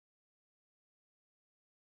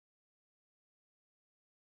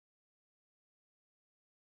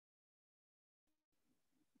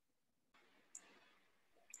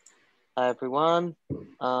Hi everyone.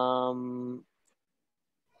 Alon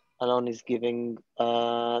is giving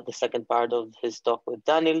the second part of his talk with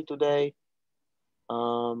Daniel today.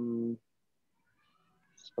 So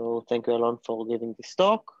thank you, Alon, for giving this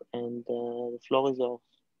talk, and the floor is yours.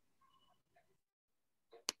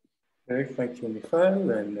 Okay, thank you,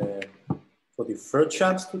 Michael, and for the third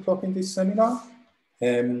chance to talk in this seminar.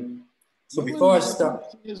 So before I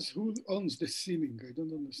start, is who owns the ceiling? I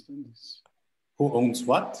don't understand this. Who owns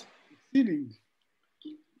what? The ceiling.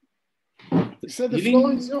 You said the ceiling?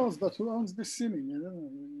 floor is yours, but who owns the ceiling? I don't know.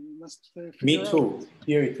 You must figure Me too. out.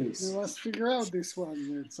 Here it is. You must figure out this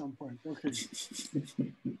one at some point. Okay.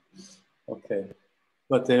 Okay.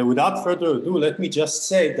 But without further ado, let me just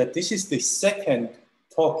say that this is the second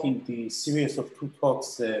talk in the series of two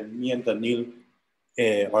talks me and Daniel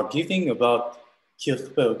are giving about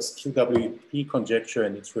Kirchberg's QWEP conjecture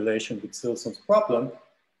and its relation with Tsirelson's problem.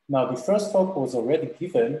 Now, the first talk was already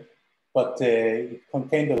given, but it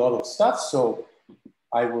contained a lot of stuff. So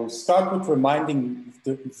I will start with reminding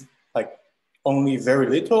only very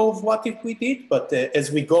little of what we did, but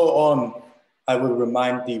as we go on, I will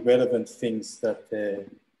remind the relevant things that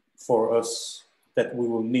for us that we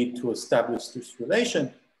will need to establish this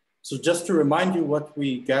relation. So just to remind you what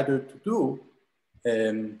we gathered to do,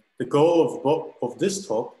 the goal of this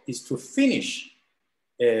talk is to finish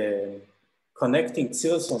connecting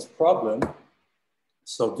Tsirelson's problem,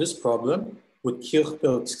 so this problem, with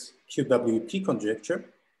Kirchberg's QWEP conjecture.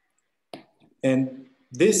 And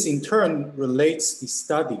this in turn relates the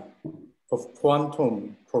study of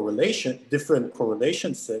quantum correlation, different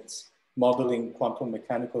correlation sets, modeling quantum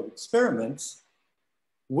mechanical experiments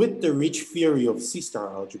with the rich theory of C-star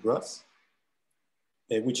algebras,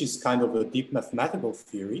 which is kind of a deep mathematical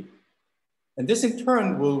theory. And this in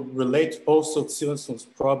turn will relate also Tsirelson's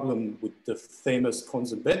problem with the famous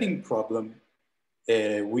Con's embedding problem,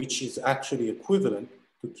 which is actually equivalent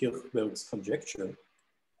to Kirchberg's conjecture.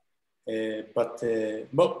 But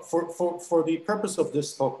for the purpose of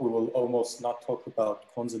this talk, we will almost not talk about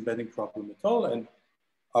Con's embedding problem at all. And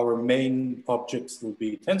our main objects will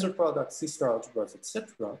be tensor products, C-star algebras,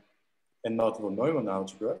 etc., and not von Neumann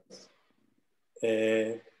algebras.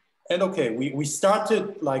 And okay, we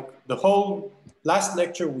started like the whole last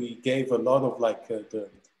lecture, we gave a lot of like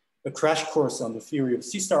a crash course on the theory of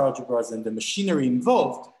C-star algebras and the machinery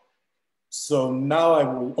involved. So now I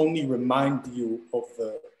will only remind you of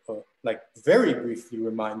very briefly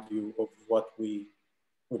remind you of what we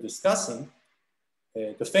were discussing.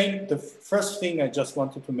 The first thing I just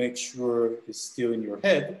wanted to make sure is still in your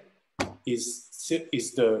head is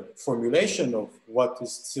the formulation of what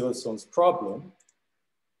is Tsirelson's problem.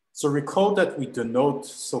 So recall that we denote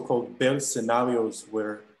so-called Bell scenarios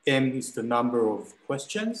where M is the number of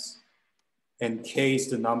questions and K is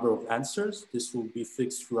the number of answers. This will be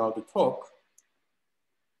fixed throughout the talk.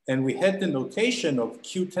 And we had the notation of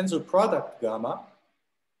Q tensor product gamma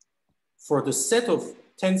for the set of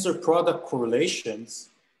tensor product correlations,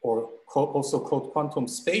 or also called quantum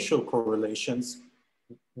spatial correlations,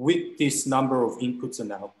 with this number of inputs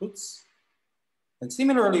and outputs. And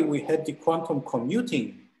similarly, we had the quantum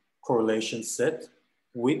commuting correlation set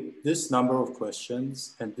with this number of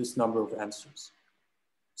questions and this number of answers.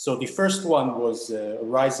 So the first one was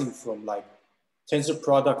arising from like tensor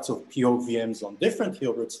products of POVMs on different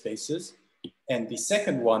Hilbert spaces. And the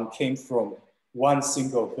second one came from one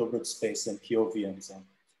single Hilbert space and POVMs on it.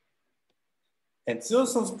 And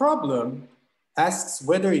Tsirelson's problem asks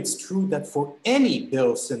whether it's true that for any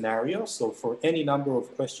Bell scenario, so for any number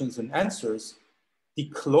of questions and answers, the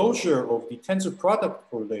closure of the tensor product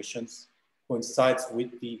correlations coincides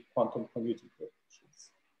with the quantum commuting correlations.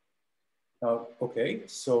 Now, okay,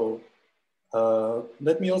 so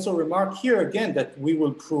let me also remark here again that we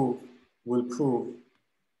will prove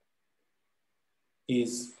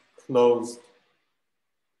is closed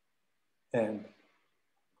and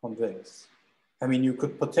convex. I mean, you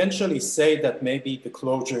could potentially say that maybe the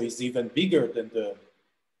closure is even bigger than the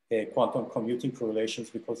quantum commuting correlations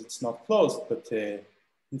because it's not closed, but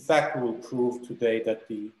in fact, we'll prove today that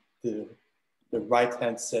the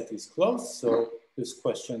right-hand set is closed. So this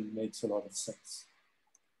question makes a lot of sense.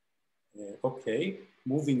 Okay,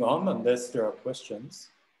 moving on, unless there are questions.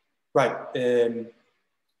 Right,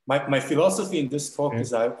 my philosophy in this talk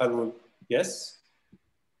is I will, yes?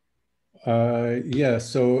 Yeah,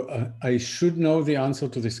 so I should know the answer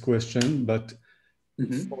to this question, but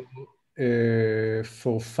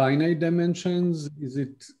for finite dimensions, is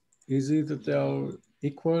it that they are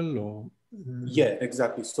equal or? Yeah,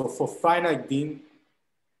 exactly. So for finite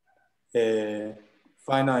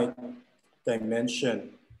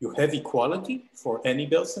dimension, you have equality for any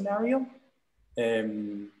Bell scenario.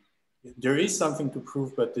 there is something to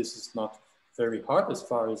prove, but this is not very hard as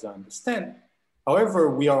far as I understand. However,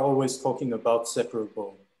 we are always talking about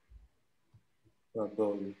separable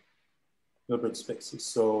Hilbert spaces.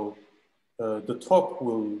 So the talk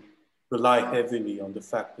will rely heavily on the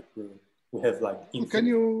fact that we have like infinite. Can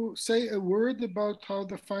you say a word about how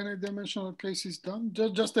the finite dimensional case is done?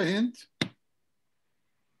 Just a hint.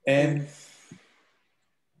 And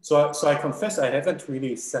so I confess I haven't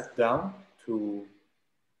really sat down to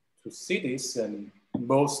see this, and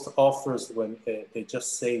most authors, when they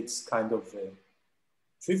just say it's kind of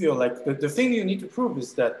trivial, like the thing you need to prove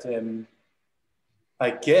is that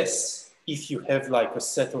I guess if you have like a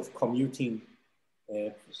set of commuting,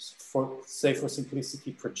 for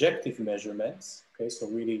simplicity, projective measurements, okay, so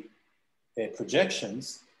really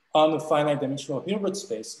projections on a finite dimensional Hilbert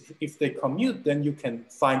space, if they commute, then you can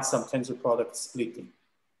find some tensor product splitting.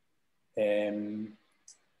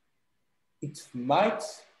 It might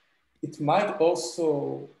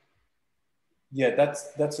also, yeah,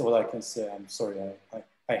 that's all I can say. I'm sorry,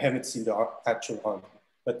 I haven't seen the actual argument,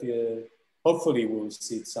 but hopefully we'll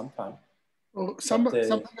see it sometime. Or something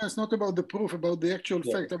that's not about the proof, about the actual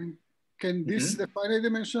fact. I mean, can this, the finite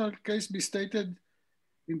dimensional case, be stated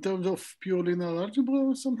in terms of pure linear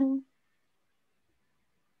algebra somehow?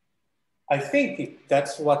 I think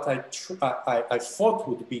that's what I thought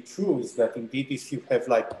would be true, is that indeed if you have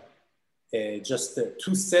like just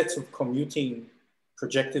two sets of commuting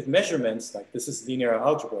projective measurements, like this is linear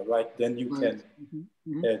algebra, right? Then you can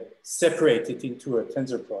separate it into a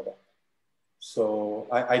tensor product. So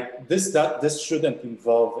this shouldn't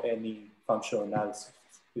involve any functional analysis,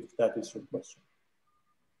 if that is your question.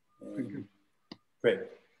 Great.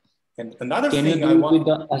 And another thing I want... Can you do it with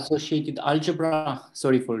the associated algebra?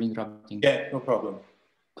 Sorry for interrupting. Yeah, no problem.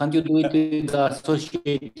 Can't you do it with the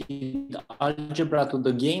associated algebra to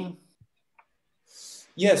the game?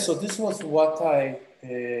 Yeah, so this was what I...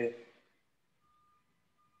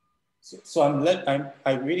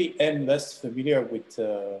 I really am less familiar with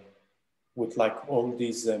like all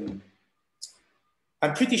these... I'm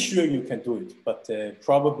pretty sure you can do it, but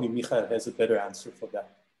probably Michael has a better answer for that.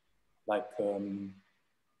 Like...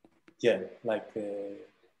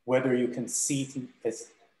 whether you can see it as,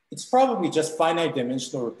 it's probably just finite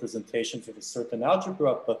dimensional representations of a certain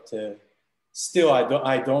algebra, but still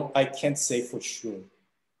I can't say for sure.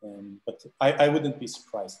 But I wouldn't be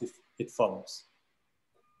surprised if it follows.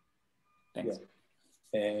 Thanks.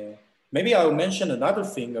 Yeah. Maybe I'll mention another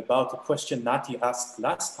thing about the question Nati asked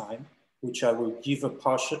last time, which I will give a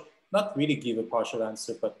partial, not really give a partial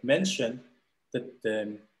answer, but mention that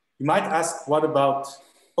you might ask, what about,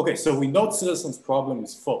 okay, so we know Tsirelson's problem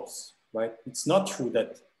is false, right? It's not true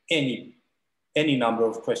that any number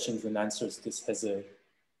of questions and answers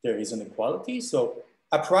there is an equality. So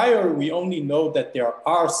a priori, we only know that there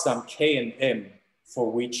are some K and M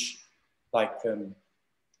for which like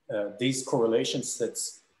these correlation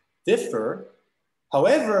sets differ.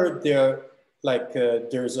 However,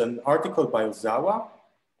 there's an article by Ozawa.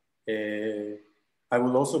 I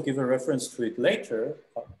will also give a reference to it later,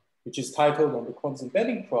 which is titled On the Convex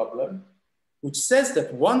Embedding Problem, which says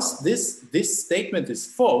that once this statement is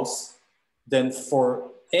false, then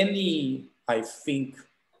for any, I think,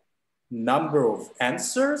 number of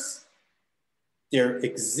answers, there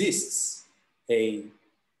exists a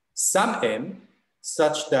sum m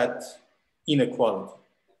such that inequality.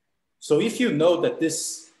 So if you know that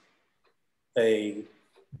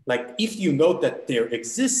if you know that there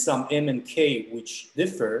exists some m and k which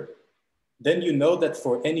differ, then you know that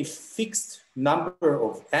for any fixed number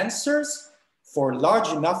of answers, for a large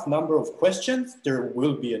enough number of questions, there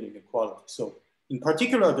will be an inequality. So in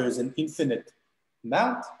particular, there's an infinite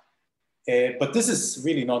amount, but this is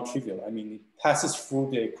really non-trivial. I mean, it passes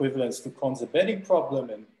through the equivalence to Convex embedding problem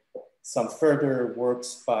and some further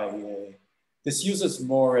works by, this uses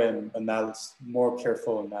more analysis, more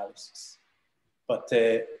careful analysis. But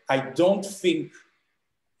I don't think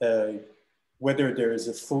whether there is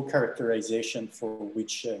a full characterization for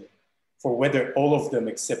which, for whether all of them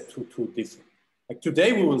except two differ. Like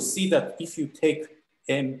today we will see that if you take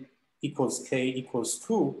m equals k equals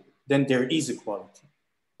 2, then there is equality.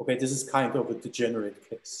 Okay, this is kind of a degenerate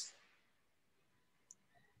case.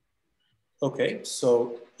 Okay,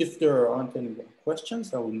 so if there aren't any more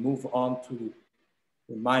questions, I will move on to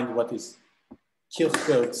remind what is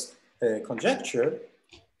Kirchberg's conjecture.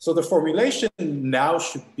 So the formulation now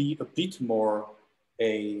should be a bit more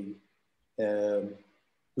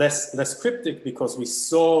less cryptic, because we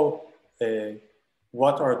saw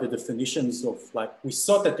what are the definitions of, like, we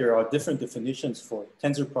saw that there are different definitions for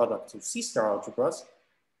tensor products of C-star algebras.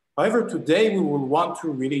 However, today we will want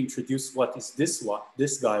to really introduce what is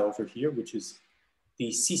this guy over here, which is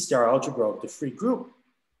the C-star algebra of the free group.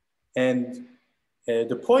 And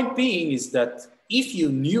the point being is that if you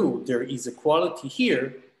knew there is equality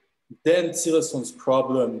here, then Tsirelson's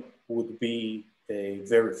problem would be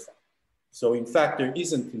verified. So in fact, there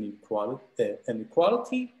isn't an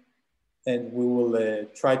equality, and we will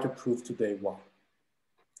try to prove today why.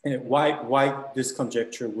 And why this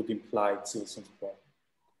conjecture would imply Tsirelson's problem.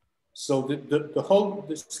 So the whole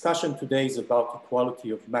discussion today is about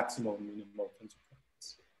equality of maximal and minimal tensor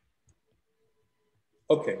points.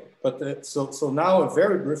 Okay, but so now a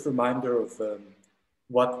very brief reminder of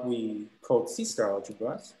what we call C-star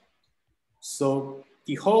algebras. So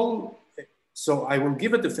so I will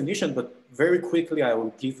give a definition, but very quickly I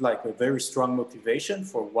will give like a very strong motivation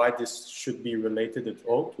for why this should be related at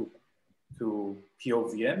all to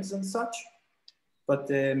POVMs and such. But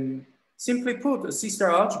simply put, a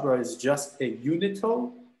C-star algebra is just a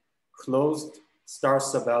unital closed star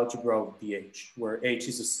subalgebra of BH, where H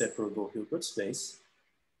is a separable Hilbert space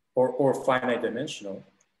or finite dimensional.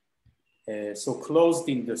 So closed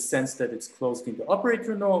in the sense that it's closed in the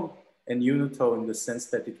operator norm, and unital in the sense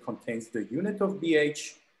that it contains the unit of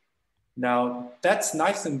BH. Now that's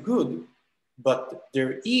nice and good, but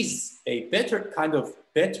there is a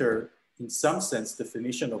better in some sense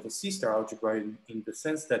definition of a C-star algebra in the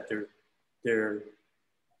sense that there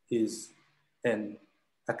is an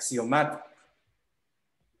axiomatic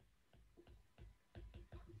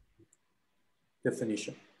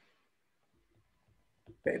definition.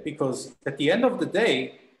 Okay, because at the end of the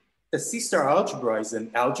day, a C-star algebra is an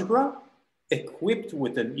algebra equipped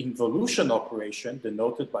with an involution operation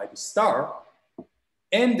denoted by the star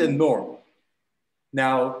and a norm.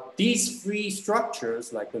 Now, these three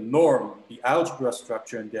structures, like the norm, the algebra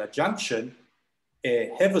structure, and the adjunction,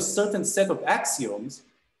 have a certain set of axioms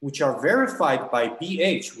which are verified by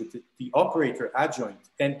BH with the operator adjoint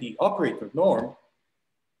and the operator norm.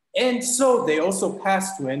 And so they also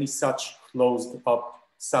pass to any such closed up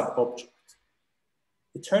sub-object.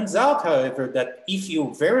 It turns out, however, that if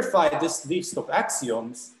you verify this list of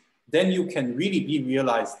axioms, then you can really be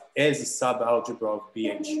realized as a sub-algebra of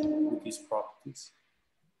BH with these properties.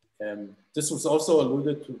 This was also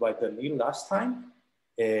alluded to by Daniil last time,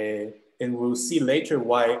 and we'll see later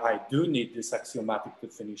why I do need this axiomatic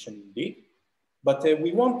definition indeed, but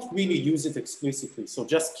we won't really use it explicitly. So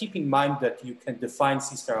just keep in mind that you can define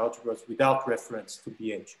C-star algebras without reference to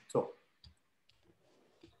BH at all.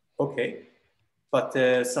 Okay. But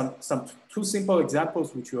some two simple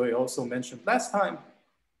examples, which we also mentioned last time.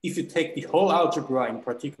 If you take the whole algebra, in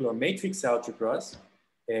particular matrix algebras,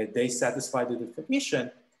 they satisfy the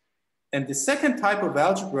definition. And the second type of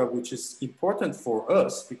algebra, which is important for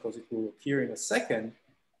us because it will appear in a second,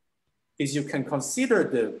 is you can consider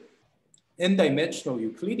the n-dimensional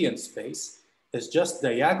Euclidean space as just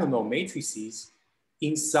diagonal matrices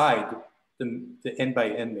inside the n by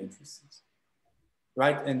n matrices.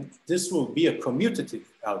 Right, and this will be a commutative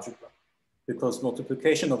algebra because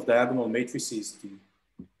multiplication of diagonal matrices, the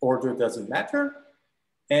order doesn't matter.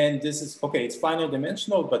 And this is, okay, it's finite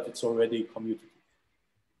dimensional, but it's already commutative.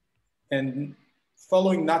 And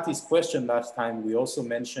following Nati's question last time, we also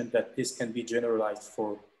mentioned that this can be generalized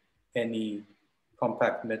for any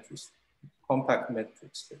compact metric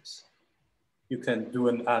space. You can do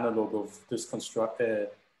an analog of this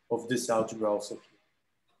of this algebra also.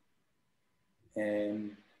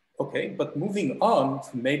 And okay, but moving on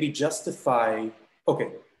to maybe justify,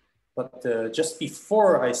 okay, but just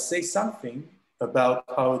before I say something about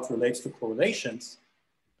how it relates to correlations,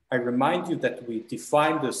 I remind you that we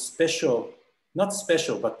defined a special, not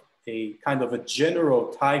special, but a kind of a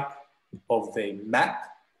general type of a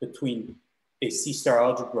map between a C-star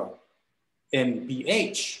algebra and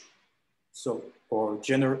BH. So, or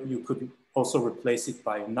you could also replace it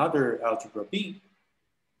by another algebra B,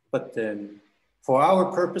 but then for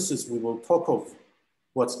our purposes, we will talk of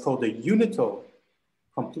what's called a unital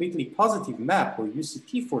completely positive map, or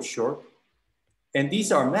UCP for short. And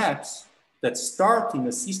these are maps that start in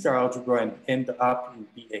a C-star algebra and end up in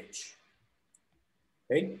BH.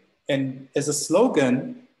 Okay? And as a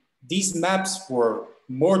slogan, these maps were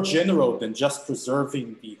more general than just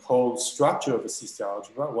preserving the whole structure of a C-star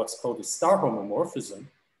algebra, what's called a star homomorphism.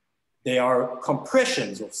 They are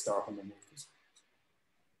compressions of star homomorphism.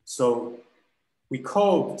 So we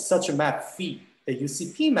call such a map phi a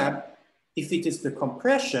UCP map if it is the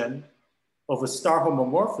compression of a star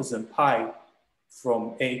homomorphism pi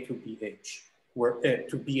from A to BH, where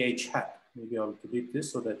to BH hat. Maybe I'll delete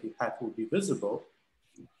this so that the hat will be visible,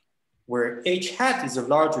 where H hat is a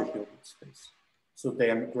larger Hilbert space. So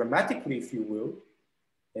diagrammatically, if you will,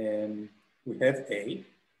 And we have A,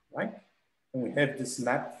 right? And we have this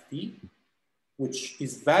map phi, which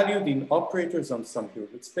is valued in operators on some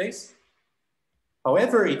Hilbert space.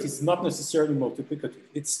 However, it is not necessarily multiplicative.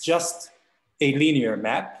 It's just a linear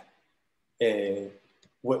map. If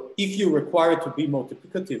you require it to be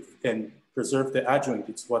multiplicative and preserve the adjoint,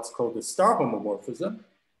 it's what's called a star homomorphism.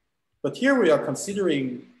 But here we are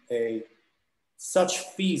considering such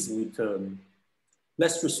phis with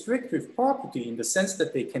less restrictive property in the sense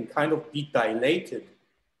that they can kind of be dilated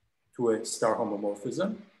to a star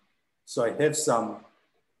homomorphism. So I have some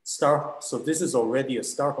star, so this is already a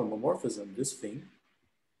star homomorphism, this thing,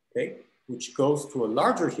 okay, which goes to a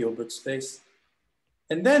larger Hilbert space.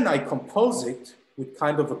 And then I compose it with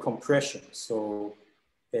kind of a compression. So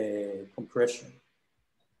a compression,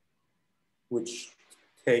 which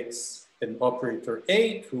takes an operator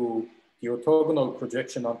A to the orthogonal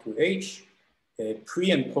projection onto H,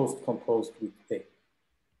 pre and post composed with A.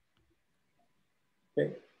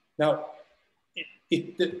 Okay. Now,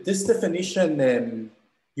 this definition,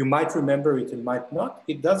 you might remember it and might not.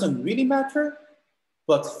 It doesn't really matter,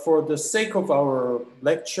 but for the sake of our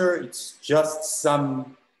lecture, it's just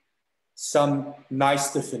some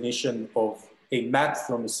nice definition of a map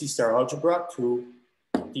from a C-star algebra to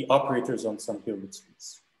the operators on some Hilbert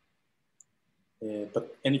space.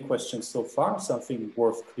 But any questions so far? Something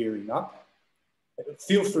worth clearing up?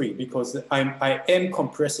 Feel free, because I am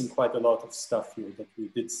compressing quite a lot of stuff here that we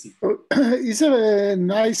did see. Is there a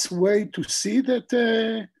nice way to see that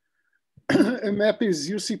a map is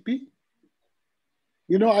UCP?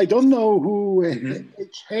 You know, I don't know who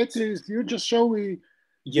H hat is. You just show me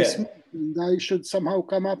this map, and I should somehow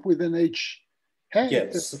come up with an H hat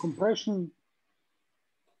as a compression.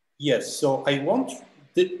 Yes, so I want,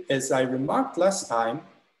 as I remarked last time,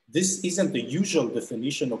 this isn't the usual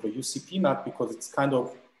definition of a UCP map because it's kind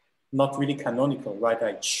of not really canonical, right?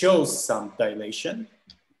 I chose some dilation.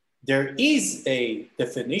 There is a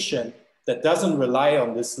definition that doesn't rely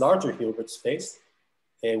on this larger Hilbert space,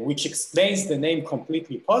 which explains the name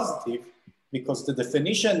completely positive because the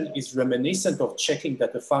definition is reminiscent of checking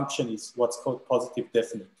that the function is what's called positive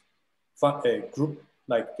definite. Group,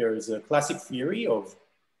 like there is a classic theory of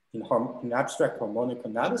in abstract harmonic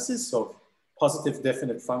analysis of positive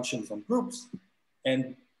definite functions on groups.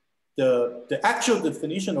 And the actual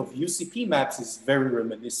definition of UCP maps is very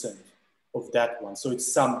reminiscent of that one. So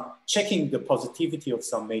it's some checking the positivity of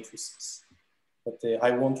some matrices. But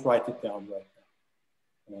I won't write it down right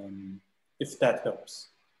now, if that helps.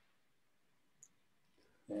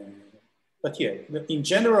 But yeah, in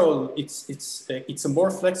general, it's a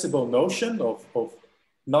more flexible notion of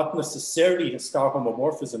not necessarily a star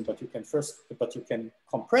homomorphism, but you can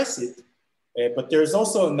compress it. But there's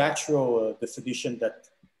also a natural definition that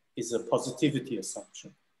is a positivity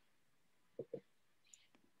assumption. Okay.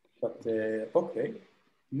 But okay,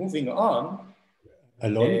 moving on.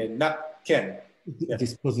 Alon? Ken.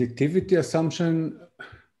 This positivity assumption,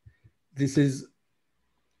 this is,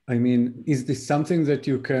 I mean, is this something that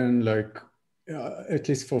you can like, at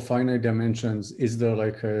least for finite dimensions, is there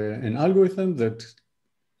like an algorithm that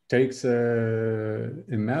takes a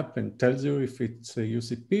map and tells you if it's a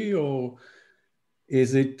UCP, or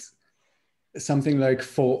is it something like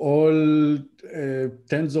for all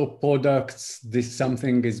tensor products, this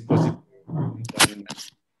something is positive?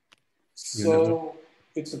 So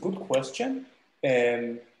it's a good question.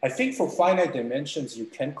 I think for finite dimensions, you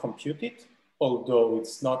can compute it, although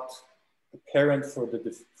it's not apparent from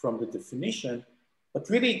the definition. But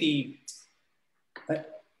really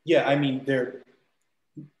I mean,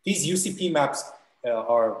 these UCP maps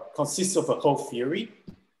consist of a whole theory,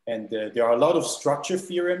 and there are a lot of structure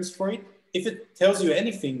theorems for it. If it tells you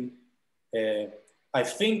anything, I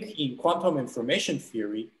think in quantum information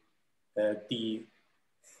theory, the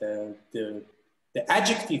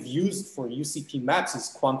adjective used for UCP maps is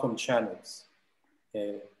quantum channels.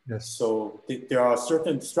 Yes. So there are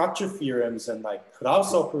certain structure theorems and like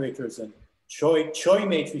Krauss operators and Choi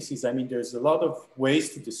matrices. I mean, there's a lot of ways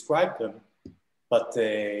to describe them, but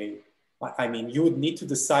I mean, you would need to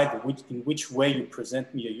decide in which way you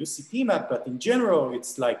present me a UCP map. But in general,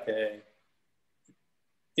 it's like right.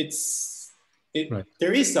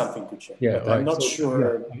 There is something to check. Yeah, but right. I'm not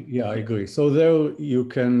sure. Yeah, I agree. So there you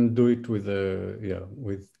can do it with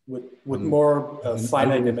with more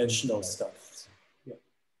finite dimensional stuff. Yeah,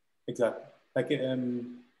 exactly. Like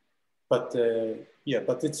but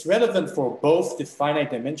it's relevant for both the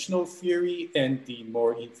finite dimensional theory and the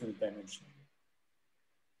more infinite dimensional.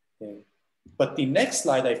 Okay. But the next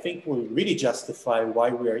slide, I think, will really justify why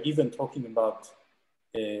we are even talking about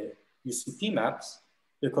UCP maps,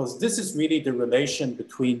 because this is really the relation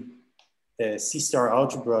between C-star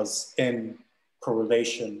algebras and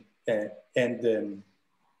correlation and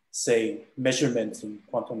say measurements in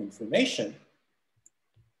quantum information,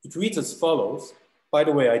 it reads as follows. By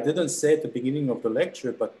the way, I didn't say at the beginning of the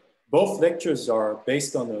lecture, but both lectures are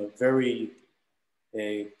based on a very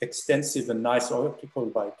extensive and nice article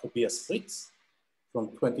by Tobias Fritz from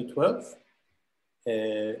 2012.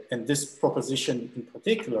 And this proposition in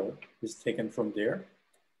particular is taken from there.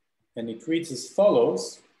 And it reads as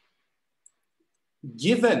follows.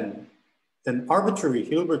 Given an arbitrary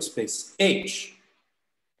Hilbert space H,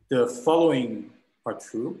 the following are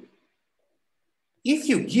true. If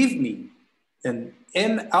you give me an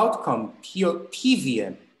M outcome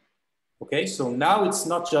PVM, okay, so now it's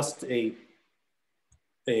not just a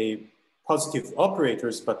positive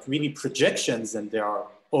operators, but really projections, and they are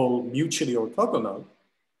all mutually orthogonal,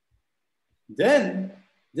 then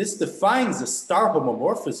this defines a star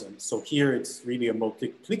homomorphism. So here it's really a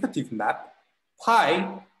multiplicative map,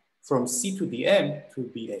 pi from C to the M to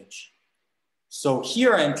BH. So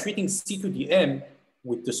here I am treating C to the M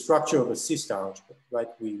with the structure of a C-star algebra, right?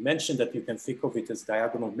 We mentioned that you can think of it as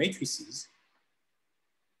diagonal matrices.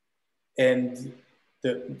 And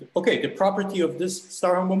the property of this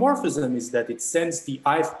star homomorphism is that it sends the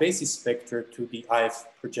ith basis vector to the ith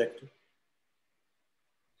projector.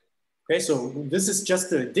 Okay, so this is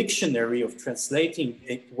just a dictionary of translating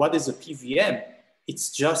what is a PVM. It's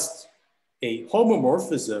just a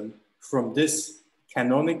homomorphism from this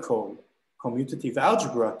canonical commutative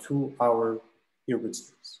algebra to our Hilbert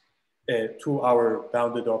space, to our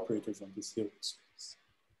bounded operators on this Hilbert space.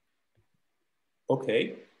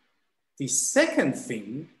 Okay, the second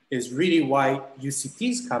thing is really why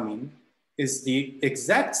UCPs come in, is the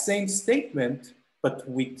exact same statement, but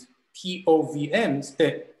with POVMs,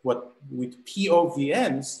 with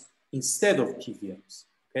POVMs instead of PVMs,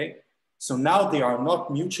 okay? So now they are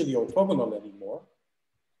not mutually orthogonal anymore.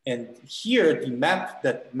 And here the map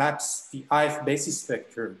that maps the ith basis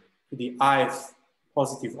vector to the ith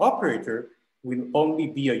positive operator will only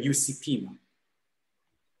be a UCP map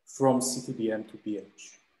from C to the M to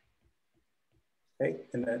BH. Okay,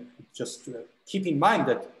 and then just keep in mind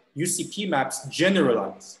that UCP maps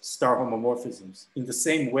generalize star homomorphisms in the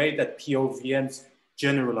same way that POVMs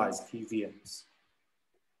generalize PVMs.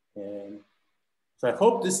 And so I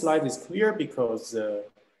hope this slide is clear, because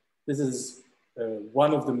this is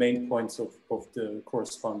one of the main points of the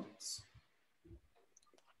correspondence.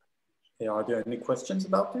 Are there any questions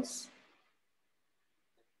about this?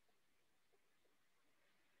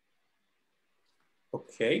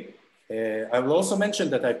 Okay. I will also mention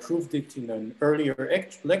that I proved it in an earlier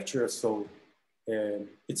lecture, so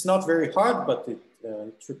it's not very hard, but it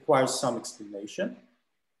requires some explanation,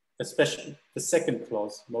 especially the second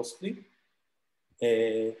clause mostly.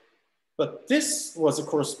 But this was a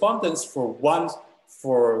correspondence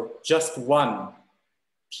for just one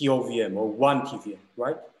POVM or one PVM,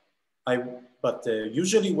 right? But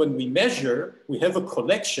usually when we measure, we have a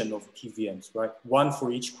collection of PVMs, right? One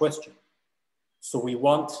for each question. So we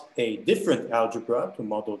want a different algebra to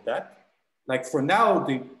model that. Like for now,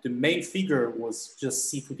 the main figure was just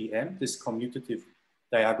C to the M, this commutative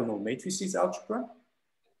diagonal matrices algebra.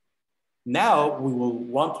 Now we will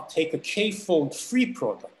want to take a k-fold free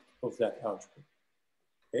product of that algebra.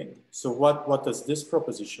 Okay, so what does this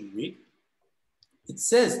proposition read? It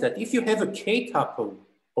says that if you have a k-tuple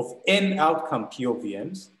of n outcome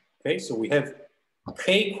POVMs, okay, so we have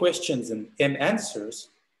k questions and m answers,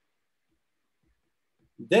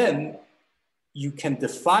 then you can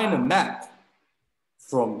define a map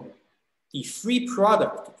from the free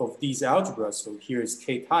product of these algebras. So here is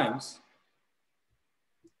k times,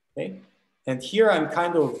 okay? And here I'm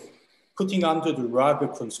kind of putting under the rug a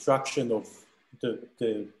construction of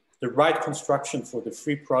the right construction for the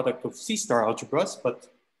free product of C-star algebras, but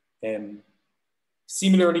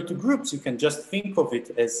similarly to groups, you can just think of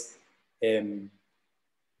it as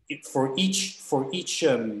for each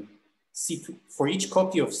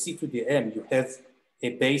copy of C to the M, you have a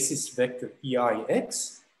basis vector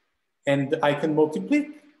EIX, and I can multiply,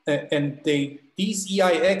 and these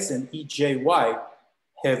EIX and EJY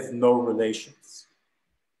have no relations.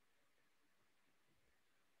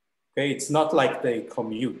 Okay, it's not like they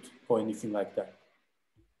commute or anything like that.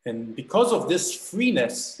 And because of this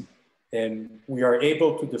freeness, we are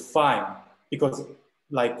able to define, because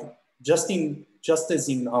like just as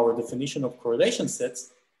in our definition of correlation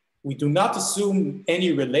sets, we do not assume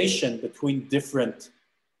any relation between different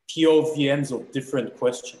POVMs of different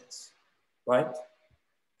questions, right?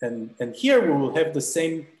 And here we will have the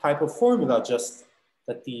same type of formula, just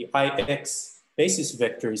that the IX basis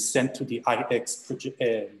vector is sent to the IX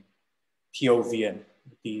POVM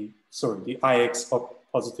the IX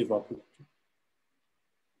positive operator.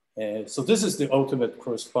 So this is the ultimate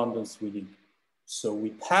correspondence we need. So we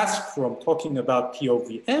passed from talking about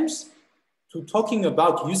POVMs to talking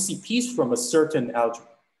about UCPs from a certain algebra.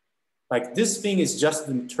 Like this thing is just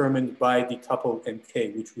determined by the tuple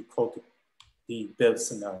MK, which we call the Bell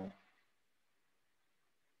scenario.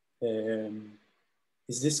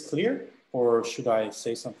 Is this clear, or should I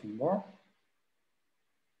say something more?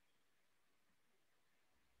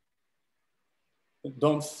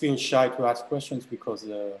 Don't feel shy to ask questions because,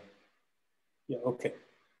 yeah, okay.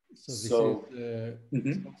 So this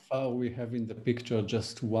is, so far we have in the picture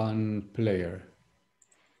just one player.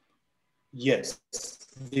 Yes,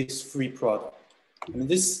 this free product. I mean,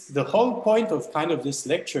 the whole point of kind of this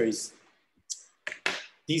lecture is,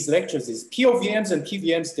 these lectures is POVMs and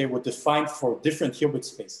PVMs, they were defined for different Hilbert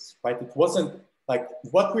spaces, right? It wasn't like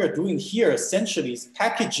what we are doing here essentially is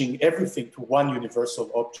packaging everything to one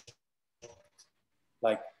universal object.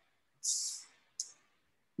 Like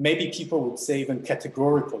maybe people would say even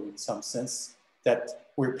categorical in some sense, that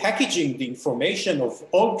we're packaging the information of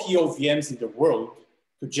all POVMs in the world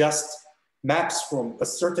to just maps from a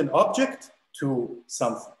certain object to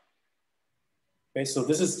something. Okay, so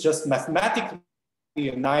this is just mathematically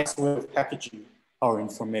a nice way of packaging our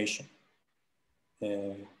information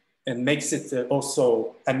and makes it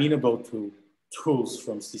also amenable to tools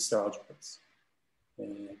from C-star algebras.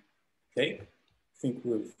 Okay, I think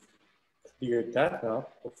we've cleared that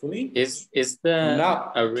up, hopefully. Is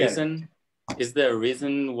there a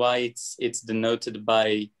reason why it's denoted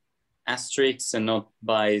by asterisks and not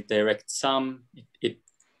by direct sum?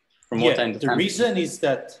 From what I understand. The reason is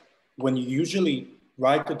that when you usually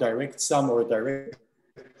write a direct sum or a direct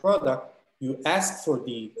product, you ask for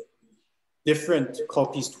the different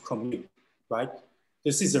copies to commute, right?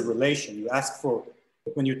 This is a relation. You ask for,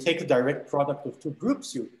 when you take a direct product of two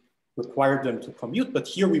groups, you require them to commute, but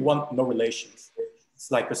here we want no relations. It's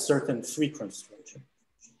like a certain free construction.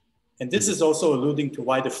 And this is also alluding to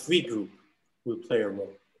why the free group will play a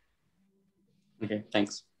role. Okay,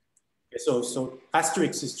 thanks. Okay, so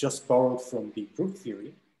asterisk is just borrowed from the group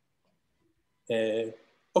theory.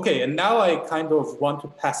 Okay, and now I kind of want to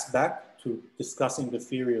pass back to discussing the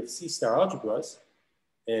theory of C-star algebras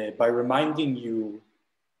by reminding you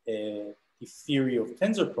the theory of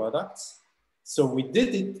tensor products. So we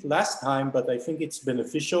did it last time, but I think it's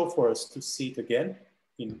beneficial for us to see it again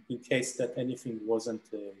in case that anything wasn't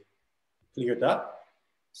cleared up.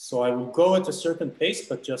 So I will go at a certain pace,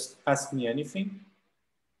 but just ask me anything.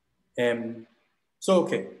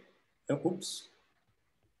 Okay, oops.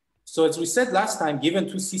 So as we said last time, given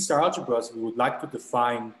two C-star algebras, we would like to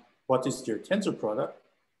define what is their tensor product.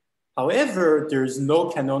 However, there is no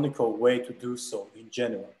canonical way to do so in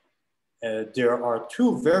general. There are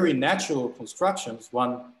two very natural constructions,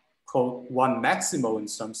 one called one maximo in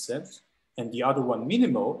some sense, and the other one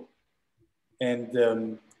minimo.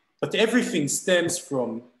 And, but everything stems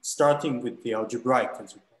from starting with the algebraic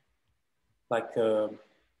tensor product. Like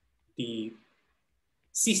the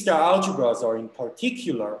C-star algebras are in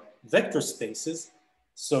particular vector spaces,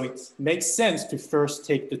 so it makes sense to first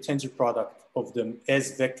take the tensor product of them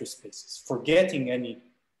as vector spaces, forgetting any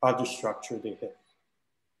other structure they have,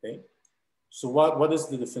 okay? So what is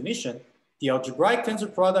the definition? The algebraic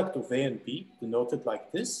tensor product of A and B, denoted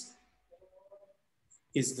like this,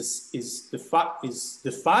 is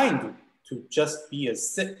defined to just be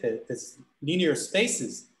as linear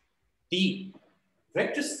spaces. The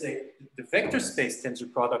vector space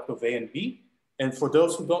tensor product of A and B, and for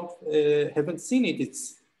those who haven't seen it,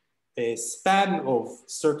 it's a span of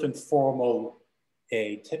certain formal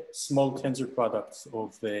small tensor products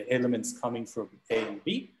of elements coming from A and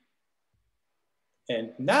B.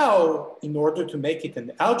 And now, in order to make it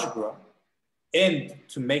an algebra and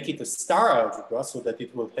to make it a star algebra so that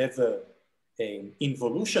it will have an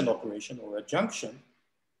involution operation or adjunction,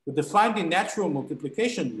 we define the natural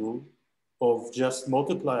multiplication rule of just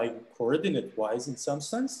multiplying coordinate-wise in some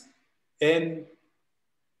sense, and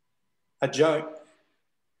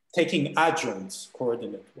taking adjoints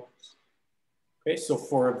coordinate-wise. Okay, so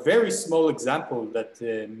for a very small example that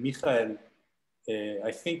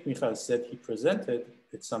I think Michael said he presented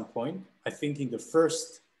at some point, I think in the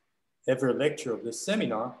first ever lecture of this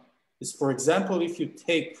seminar, is, for example, if you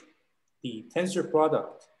take the tensor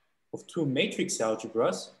product of two matrix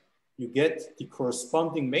algebras, you get the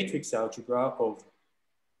corresponding matrix algebra of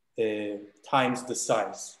times the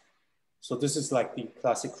size. So this is like the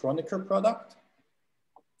classic Kronecker product.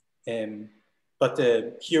 But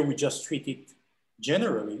here we just treat it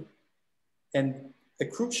generally. And a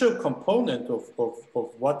crucial component of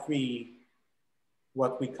what we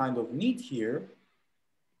kind of need here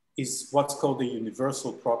is what's called a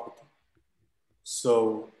universal property.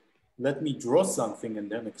 So let me draw something and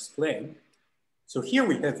then explain. So here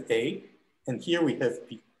we have A, and here we have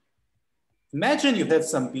B. Imagine you have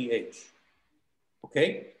some BH,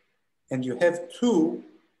 okay? And you have two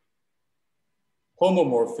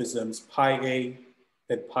homomorphisms, pi A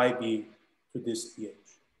and pi B to this BH,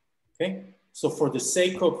 okay? So for the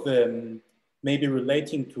sake of maybe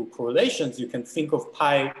relating to correlations, you can think of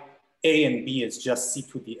pi A and B as just C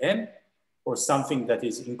to the n, or something that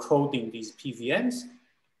is encoding these PVMs.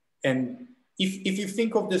 And if you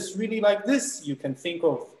think of this really like this, you can think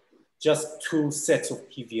of just two sets of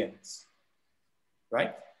PVMs,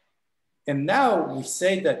 right? And now we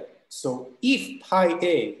say that, so if pi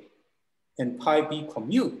A and pi B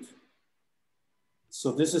commute,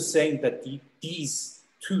 so this is saying that these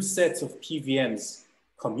two sets of PVMs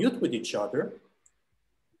commute with each other,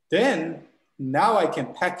 then now I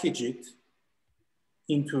can package it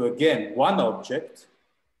into, again, one object,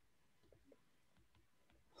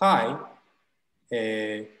 pi.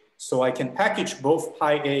 So I can package both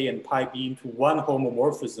pi A and pi B into one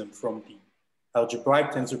homomorphism from the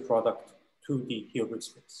algebraic tensor product to the Hilbert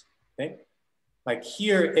space, okay? Like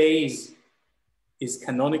here, A is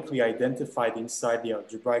canonically identified inside the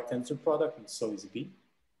algebraic tensor product, and so is B.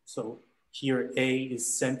 So here A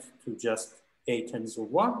is sent to just A tensor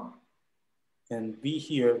 1, and B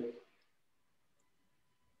here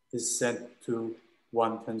is sent to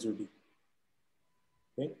 1 tensor B.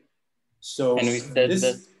 Okay, so and we said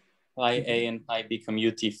that pi A and pi B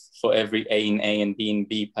commute if for every A in A and B in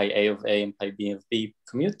B, pi A of A and pi B of B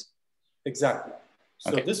commute? Exactly.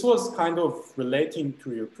 So okay. This was kind of relating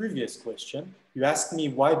to your previous question. You asked me,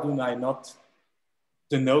 why do I not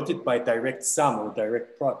denote it by direct sum or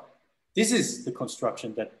direct product? This is the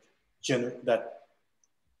construction that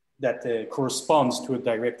corresponds to a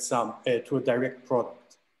direct sum, to a direct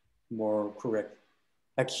product, more correct.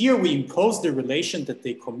 Like here we impose the relation that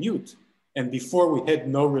they commute, and before we had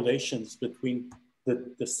no relations between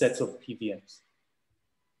the sets of PVMs.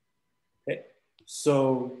 Okay,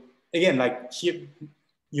 so again, like here,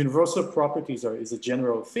 universal properties is a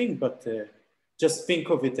general thing, but just think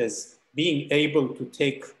of it as being able to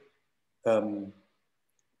take the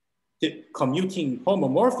commuting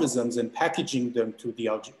homomorphisms and packaging them to the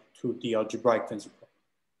algebraic tensor product.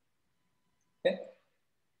 Okay,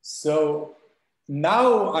 so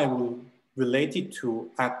now I will relate it to,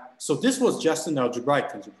 so this was just an algebraic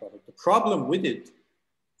tensor product. The problem with it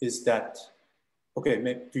is that, okay,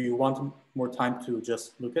 do you want more time to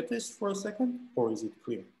just look at this for a second, or is it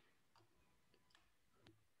clear?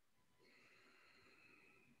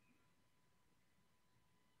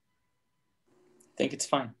 I think it's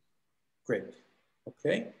fine. Great,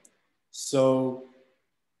 okay. So,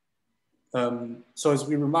 so as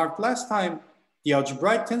we remarked last time, the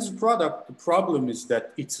algebraic tensor product, the problem is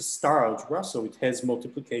that it's a star algebra, so it has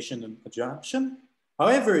multiplication and adjunction.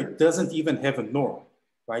 However, it doesn't even have a norm,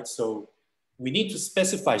 right? So we need to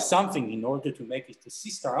specify something in order to make it a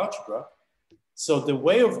C-star algebra. So the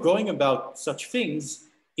way of going about such things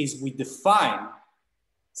is we define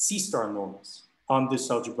C-star norms on this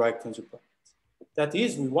algebraic tensor product. That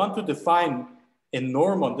is, we want to define a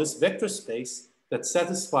norm on this vector space that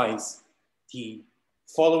satisfies the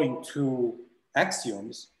following two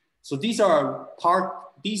axioms. So these are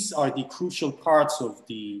the crucial parts of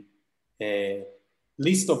the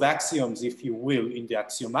list of axioms, if you will, in the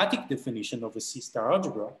axiomatic definition of a C-star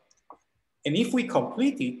algebra. And if we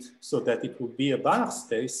complete it so that it will be a Banach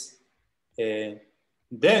space,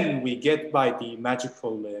 then we get by the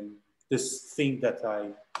magical, this thing that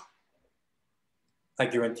I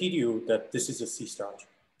guaranteed you that this is a C-star algebra.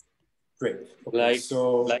 Great. Okay,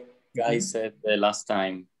 like Guy said last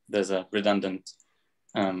time, there's a redundant.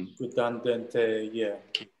 Yeah.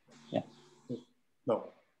 Yeah. No.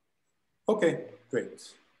 Okay,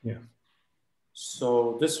 great. Yeah.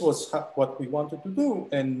 So this was what we wanted to do.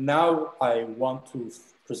 And now I want to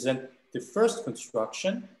present the first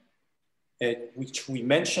construction, which we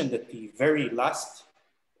mentioned at the very last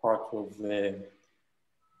part of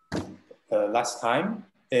last time,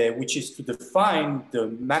 which is to define the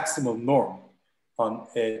maximal norm on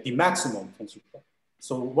the maximum tensor product.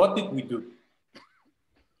 So what did we do?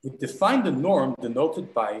 We defined the norm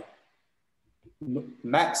denoted by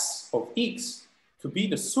max of x to be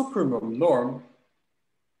the supernorm norm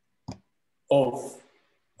of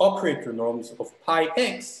operator norms of pi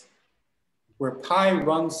x, where pi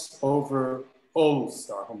runs over all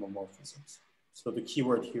star homomorphisms. So the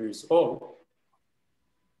keyword here is all.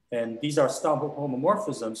 And these are star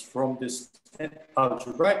homomorphisms from this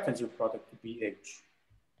algebraic tensor product to BH.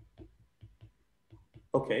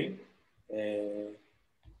 Okay.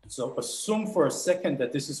 So assume for a second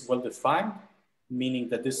that this is well-defined, meaning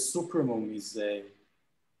that this supremum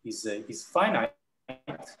is finite,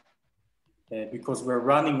 because we're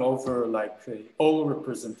running over like all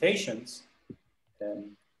representations.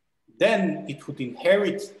 Then it would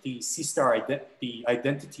inherit the C star, the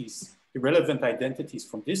identities, the relevant identities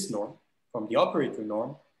from this norm, from the operator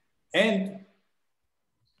norm, and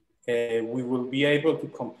we will be able to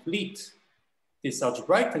complete this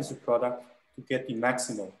algebraic tensor product to get the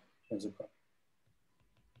maximal tensor product.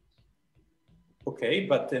 Okay,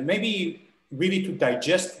 but maybe really to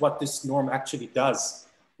digest what this norm actually does,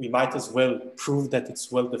 we might as well prove that it's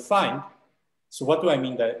well defined. So what do I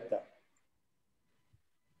mean by that?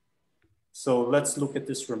 So let's look at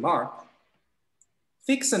this remark.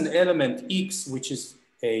 Fix an element X, which is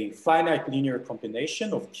a finite linear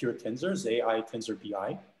combination of pure tensors, AI tensor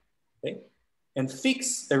BI, okay? And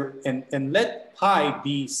fix, and let pi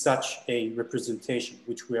be such a representation,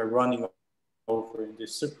 which we are running over in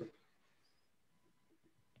this super.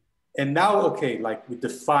 And now, okay, like we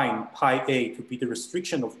define pi A to be the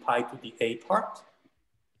restriction of pi to the A part,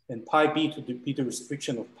 and pi B to be the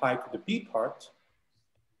restriction of pi to the B part.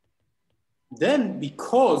 Then,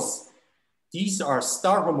 because these are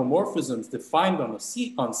star homomorphisms defined on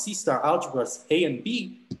C star algebras A and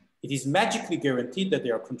B, it is magically guaranteed that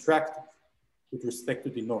they are contractive with respect to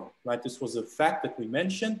the norm, right? This was a fact that we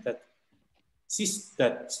mentioned, that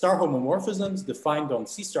star homomorphisms defined on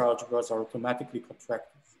C star algebras are automatically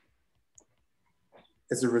contractive.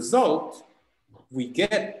 As a result, we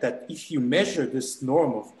get that if you measure this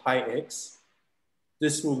norm of pi x,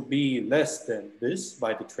 this will be less than this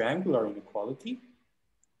by the triangular inequality.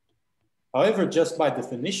 However, just by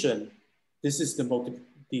definition, this is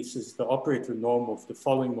the operator norm of the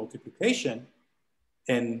following multiplication.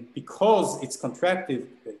 And because it's contractive,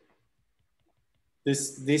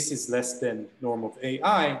 this is less than norm of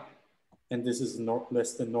AI, and this is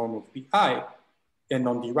less than norm of BI. And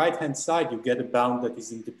on the right-hand side, you get a bound that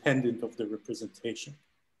is independent of the representation.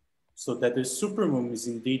 So that the supremum is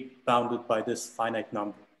indeed bounded by this finite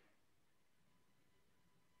number.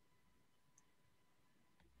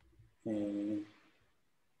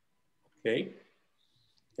 Okay.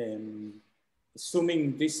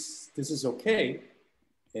 Assuming this is okay,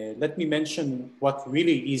 let me mention what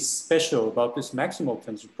really is special about this maximal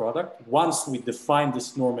tensor product. Once we define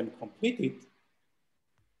this norm and complete it,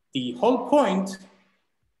 the whole point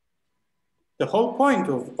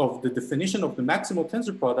of the definition of the maximal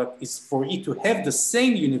tensor product is for it to have the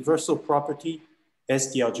same universal property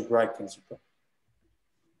as the algebraic tensor product.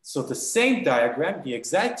 So the same diagram, the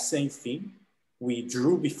exact same thing we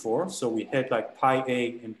drew before, so we had like pi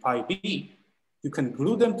A and pi B, you can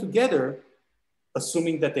glue them together,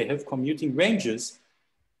 assuming that they have commuting ranges,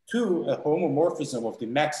 to a homomorphism of the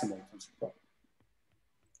maximal tensor product.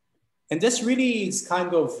 And this really is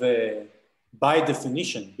kind of by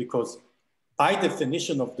definition, because by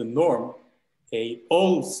definition of the norm,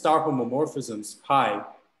 all star homomorphisms pi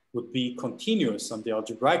would be continuous on the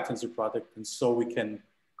algebraic tensor product, and so we can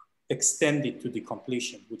extend it to the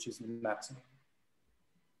completion, which is the maximum.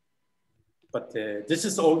 But this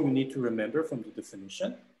is all you need to remember from the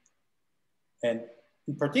definition. And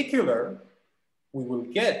in particular, we will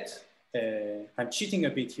get, I'm cheating a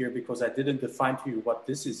bit here because I didn't define to you what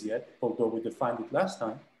this is yet, although we defined it last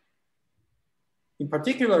time. In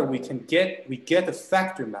particular, we get a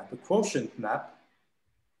factor map, a quotient map,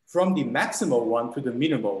 from the maximal one to the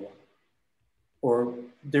minimal one. Or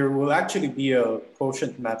there will actually be a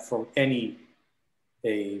quotient map for any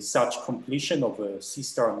such completion of a C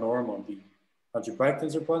star norm on the algebraic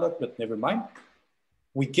tensor product, but never mind.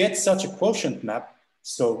 We get such a quotient map.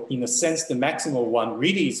 So in a sense, the maximal one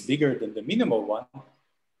really is bigger than the minimal one.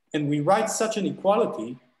 And we write such an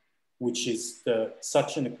equality, which is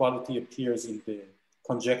such an equality appears in the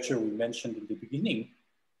conjecture we mentioned in the beginning,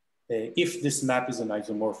 if this map is an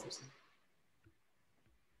isomorphism.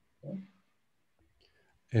 Okay.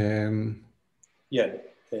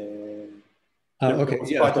 Okay,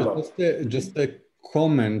 yeah, just a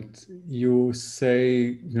comment. You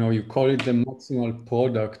say, you call it the maximal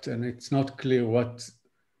product, and it's not clear what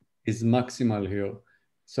is maximal here.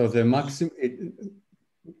 So the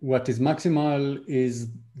what is maximal is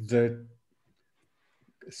the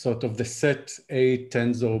sort of the set A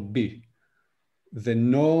tensor B. The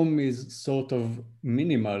norm is sort of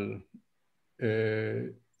minimal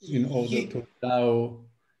in order to allow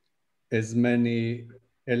as many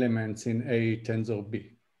elements in A tensor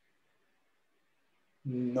B.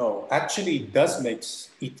 No, actually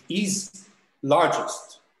it is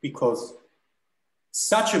largest, because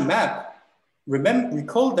such a map,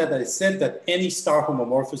 recall that I said that any star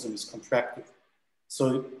homomorphism is contractive.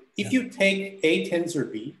 So if you take A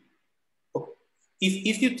tensor B,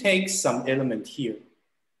 if you take some element here,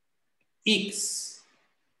 X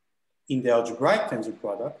in the algebraic tensor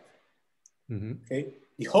product, okay,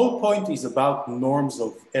 the whole point is about norms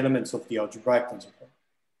of elements of the algebraic tensor product.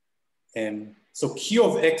 And so Q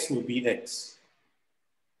of X will be X,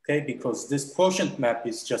 okay, because this quotient map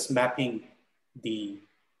is just mapping the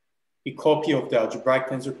copy of the algebraic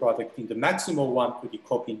tensor product in the maximal one to the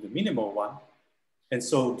copy in the minimal one. And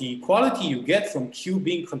so the equality you get from Q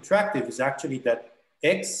being contractive is actually that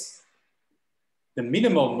X, the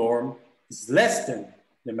minimal norm, is less than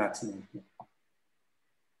the maximum norm,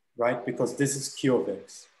 right? Because this is Q of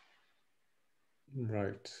X.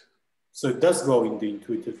 Right. So it does go in the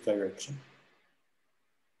intuitive direction.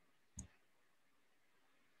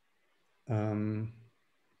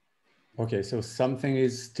 Okay, so something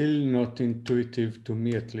is still not intuitive to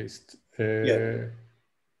me, at least.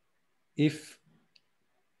 If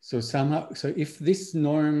this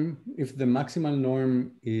norm, if the maximal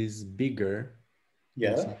norm is bigger,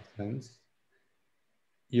 in some sense,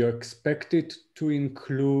 you expect it to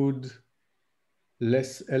include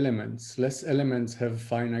less elements. Less elements have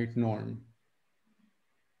finite norm.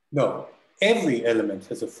 No, every element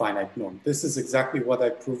has a finite norm. This is exactly what I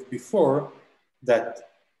proved before, that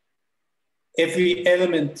every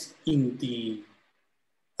element in the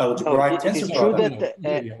algebraic tensor product. It is true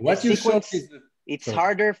that what you showed is it's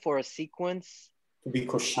harder for a sequence to be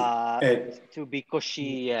Cauchy. To be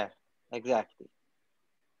Cauchy, yeah, exactly.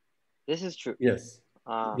 This is true. Yes.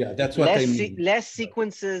 Yeah, that's what I mean. Less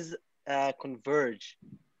sequences converge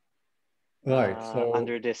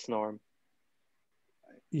under this norm.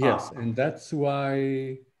 Yes, and that's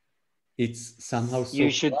why it's somehow so. You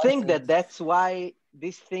should think that that's why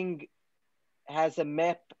this thing has a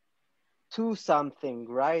map to something,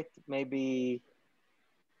 right? Maybe.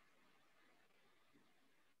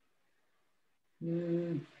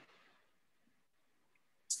 You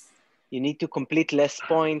need to complete less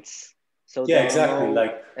points. So yeah, exactly.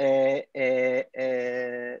 Like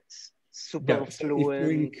superfluence. So if you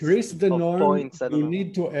increase the norm, you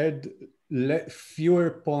need to add fewer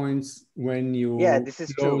points when you this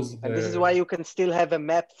is true. And this is why you can still have a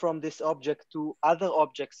map from this object to other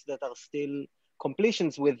objects that are still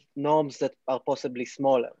completions with norms that are possibly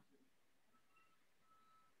smaller.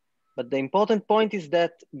 But the important point is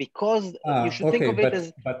that because you should think of it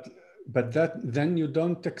as... But that then you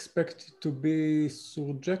don't expect it to be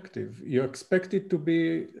surjective. You expect it to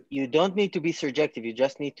be... You don't need to be surjective. You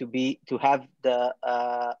just need to have the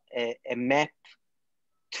a map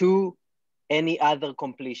to any other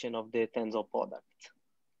completion of the tensor product.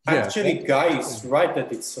 Actually, Guy is right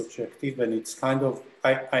that it's surjective, and it's kind of,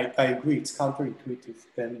 I agree, it's counterintuitive.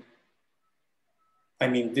 Then, I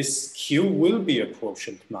mean, this Q will be a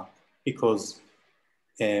quotient map because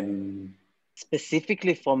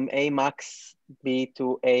specifically from A max B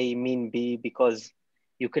to A min B, because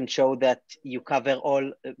you can show that you cover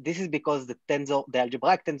all. This is because the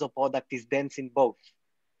algebraic tensor product is dense in both.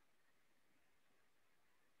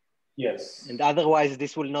 Yes. And otherwise,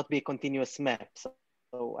 this will not be a continuous map.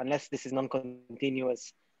 So unless this is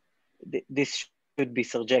non-continuous, this should be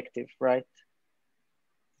surjective, right?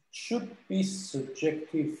 Should be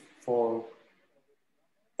surjective for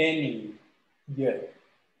any, yeah.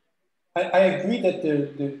 I agree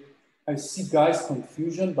that I see Guy's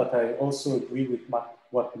confusion, but I also agree with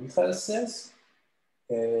what Michael says.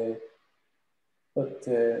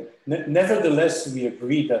 Nevertheless, we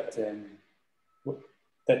agree that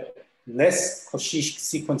that less Cauchy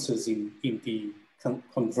sequences in the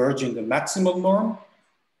converge in the maximal norm,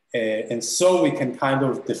 and so we can kind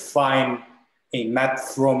of define a map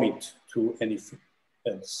from it to anything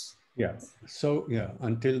else. Yeah. So yeah,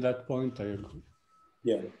 until that point, I agree.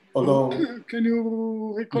 Yeah. Although, can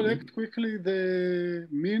you recollect quickly the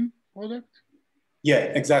mean product?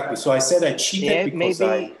 Yeah, exactly. So I said I cheated because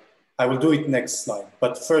I will do it next slide.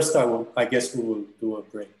 But first, I guess we will do a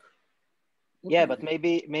break. Yeah, but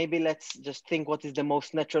maybe let's just think what is the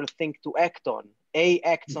most natural thing to act on. A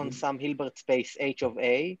acts on some Hilbert space H of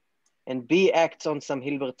A, and B acts on some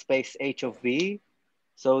Hilbert space H of B.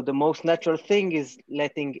 So the most natural thing is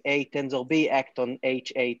letting A tensor B act on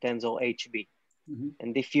HA tensor HB.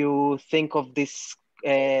 And if you think of this,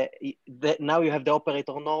 now you have the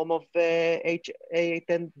operator norm of the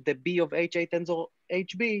B of HA tensor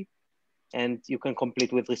HB, and you can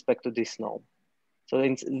complete with respect to this norm. So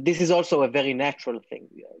this is also a very natural thing.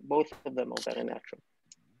 Both of them are very natural.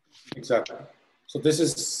 Exactly. So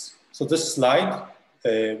this slide,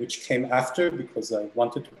 which came after because I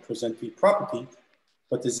wanted to present the property,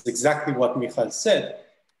 but this is exactly what Michael said,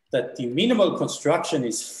 that the minimal construction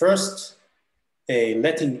is first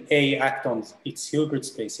letting A act on its Hilbert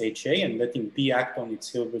space HA and letting B act on its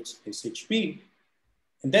Hilbert space HB.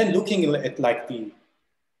 And then looking at like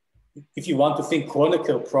if you want to think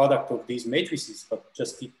canonical product of these matrices, but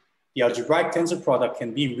just the algebraic tensor product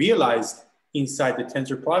can be realized inside the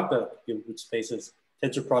tensor product of Hilbert spaces,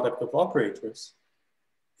 tensor product of operators.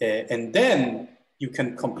 And then you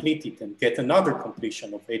can complete it and get another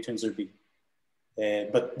completion of A tensor B.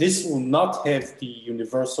 But this will not have the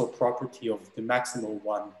universal property of the maximal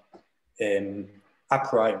one a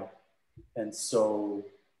priori. And so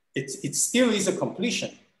it still is a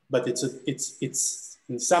completion, but it's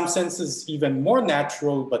in some senses even more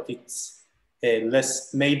natural, but it's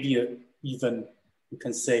less, maybe even you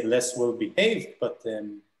can say less well behaved, but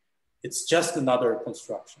it's just another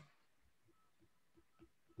construction.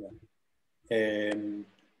 Yeah.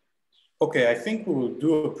 Okay, I think we will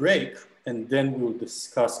do a break and then we'll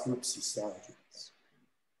discuss group C star algebras,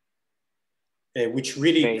 which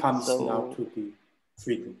really comes now to the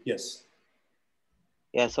free group. Yes.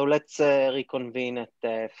 Yeah, so let's reconvene at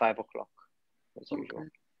 5 o'clock. Okay.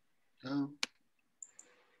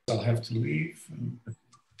 I'll have to leave.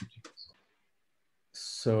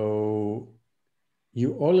 So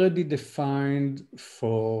you already defined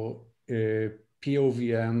for a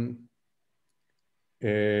POVM,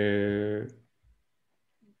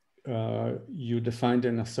 you defined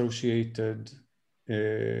an associated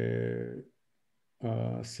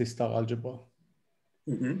C-star algebra.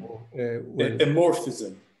 Mm-hmm. Well, a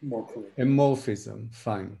morphism, more correct. A morphism,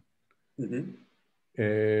 fine. Mm-hmm.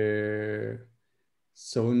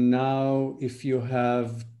 So now if you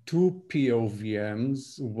have two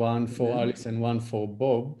POVMs, one for Alice and one for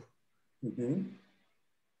Bob,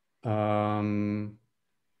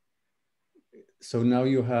 so now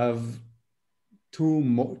you have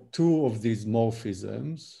two of these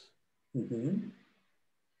morphisms.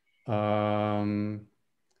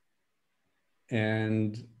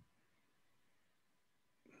 And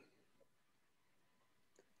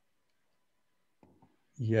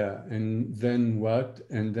yeah, and then what?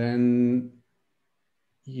 And then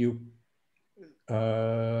you,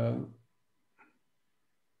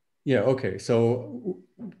 yeah, okay. So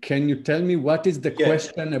can you tell me what is the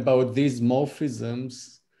question about these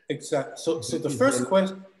morphisms? Exactly. So the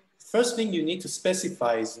first thing you need to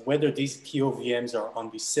specify is whether these POVMs are on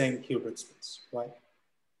the same Hilbert space, right?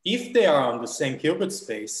 If they are on the same Hilbert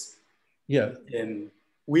space, yeah,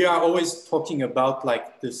 we are always talking about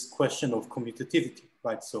like this question of commutativity,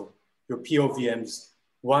 right? So your POVMs,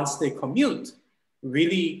 once they commute,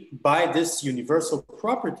 really by this universal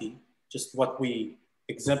property, just what we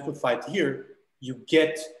exemplified here, you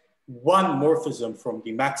get one morphism from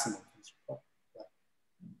the maximum.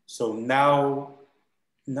 So now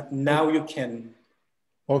you can.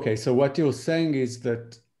 Okay, so what you're saying is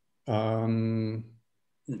that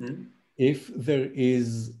if there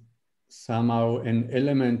is somehow an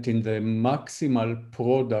element in the maximal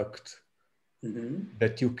product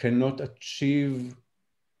that you cannot achieve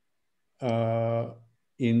that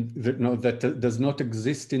does not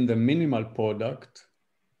exist in the minimal product,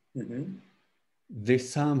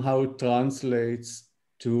 this somehow translates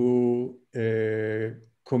to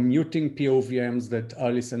commuting POVMs that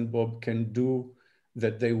Alice and Bob can do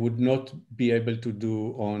that they would not be able to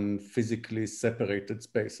do on physically separated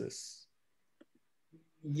spaces.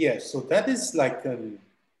 Yes, so that is like a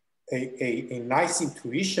nice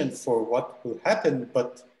intuition for what will happen,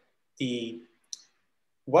 but it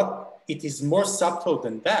is more subtle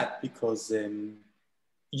than that, because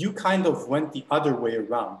you kind of went the other way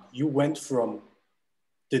around. You went from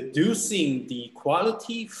deducing the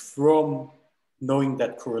equality from knowing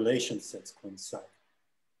that correlation sets coincide.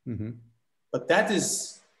 But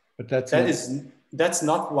that's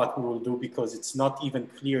not what we will do, because it's not even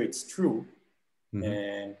clear it's true.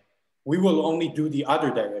 We will only do the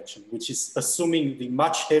other direction, which is assuming the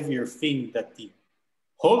much heavier thing that the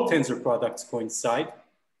whole tensor products coincide,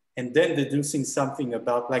 and then deducing something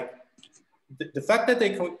about like the fact that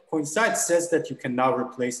they coincide says that you can now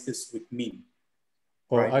replace this with mean.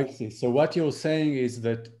 Oh, right? I see. So what you're saying is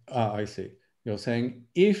that, I see. You're saying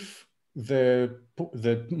if the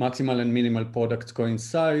maximal and minimal products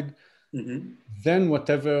coincide, then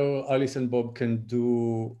whatever Alice and Bob can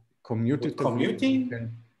do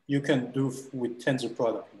commutatively, you can do with tensor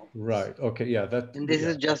product. Right. Okay. Yeah. And this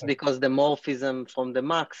is just because the morphism from the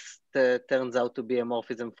max turns out to be a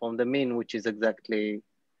morphism from the mean, which is exactly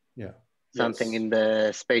something in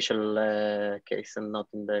the spatial case and not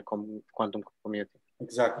in the quantum commuting.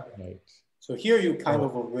 Exactly. Right. So here you kind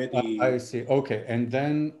of already. I see. Okay. And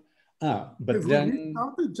then, but then. We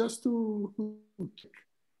started just to.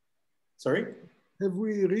 Sorry? Have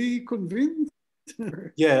we reconvened?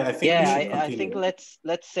 Yeah, I think we should continue. I think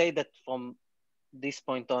let's say that from this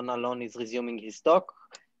point on, Alon is resuming his talk.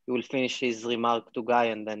 He will finish his remark to Guy,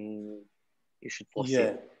 and then you should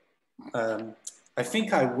proceed. Yeah, I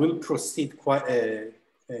think I will proceed quite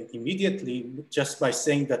immediately just by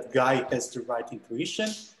saying that Guy has the right intuition,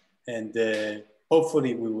 and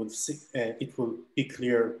hopefully we will see, it will be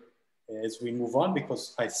clear as we move on,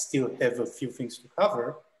 because I still have a few things to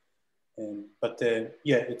cover. But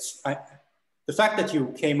yeah, the fact that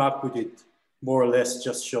you came up with it more or less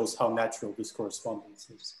just shows how natural this correspondence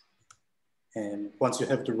is. And once you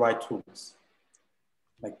have the right tools,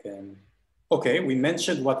 like, okay, we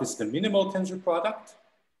mentioned what is the minimal tensor product,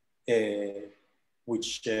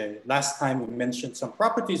 which last time we mentioned some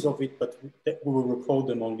properties of it, but we will recall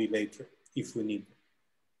them only later if we need them.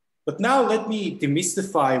 But now let me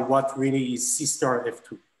demystify what really is C star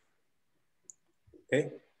F2.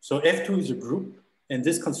 Okay, so F2 is a group, and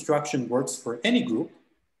this construction works for any group.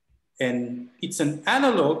 And it's an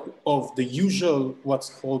analog of the usual, what's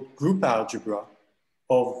called group algebra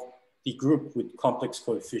of the group with complex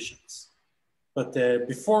coefficients. But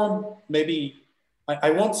before, maybe, I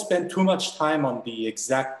won't spend too much time on the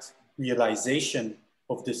exact realization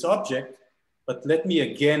of this object, but let me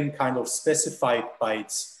again kind of specify it by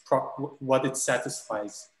its what it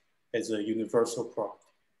satisfies as a universal property.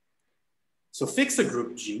 So fix a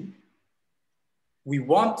group G. We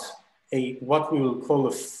want what we will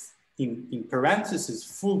call in parentheses,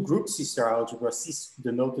 full group C star algebra,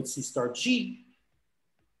 denoted C star G,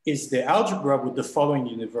 is the algebra with the following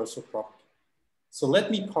universal property. So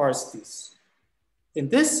let me parse this. In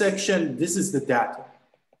this section, this is the data.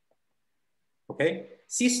 Okay,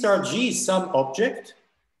 C star G is some object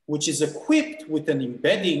which is equipped with an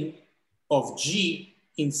embedding of G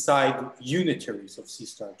inside unitaries of C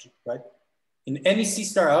star G, right? In any C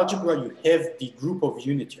star algebra, you have the group of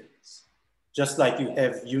unitaries, just like you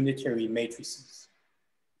have unitary matrices.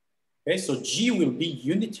 Okay, so G will be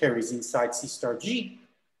unitaries inside C star G.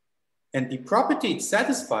 And the property it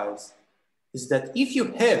satisfies is that if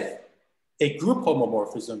you have a group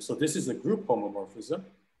homomorphism, so this is a group homomorphism,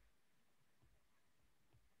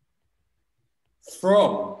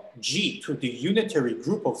 from G to the unitary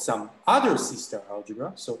group of some other C star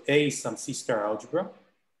algebra, so A is some C star algebra,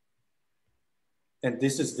 and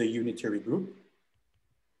this is the unitary group.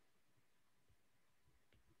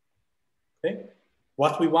 Okay.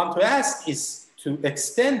 What we want to ask is to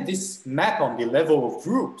extend this map on the level of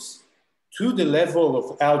groups to the level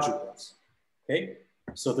of algebras. Okay.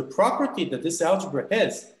 So the property that this algebra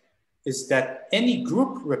has is that any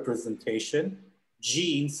group representation,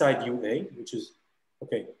 G inside UA, which is,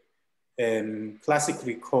 okay,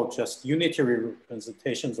 classically called just unitary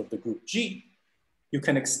representations of the group G, you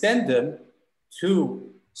can extend them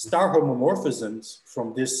to star homomorphisms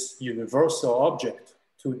from this universal object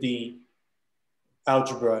to the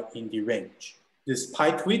algebra in the range. This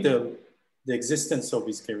pi twiddle, the existence of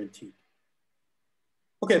is guaranteed.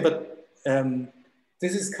 Okay, but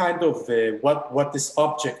this is kind of what this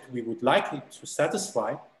object we would like it to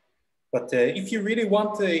satisfy. But if you really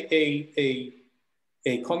want a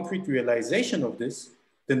concrete realization of this,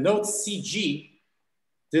 the node CG,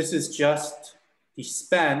 this is just the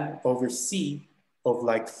span over C of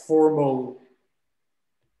like formal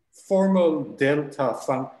delta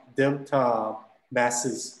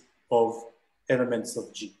masses of elements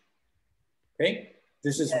of G. Okay,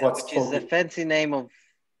 this is what's which called is a fancy name of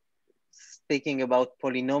speaking about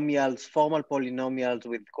polynomials, formal polynomials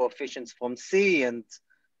with coefficients from C, and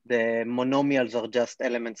the monomials are just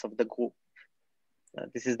elements of the group.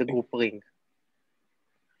 This is the group ring.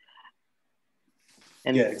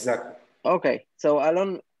 And yeah, exactly. Okay, so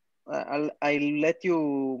Alon, I'll let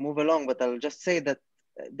you move along, but I'll just say that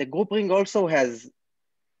the group ring also has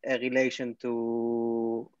a relation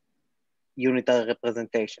to unitary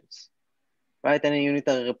representations, right? And a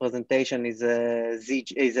unitary representation is a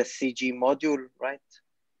CG module, right?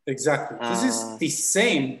 Exactly. This is the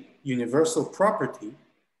same universal property.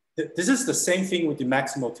 This is the same thing with the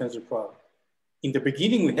maximal tensor product. In the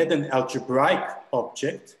beginning, we had an algebraic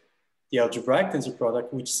object, the algebraic tensor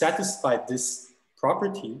product, which satisfied this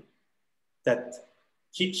property that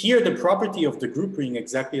here the property of the group ring,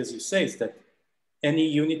 exactly as you say, is that any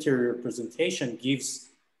unitary representation gives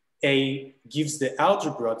the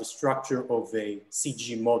algebra the structure of a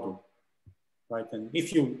CG module, right? And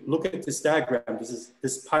if you look at this diagram,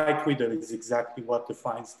 this pi twiddle is exactly what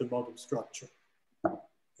defines the model structure.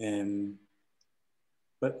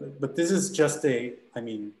 But this is just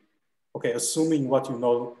okay, assuming what you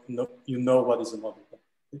know what is a model.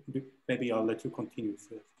 Maybe I'll let you continue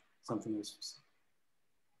if you have something else to say.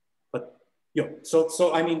 But Yeah,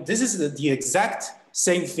 so I mean, this is the exact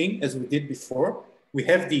same thing as we did before. We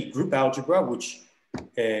have the group algebra, which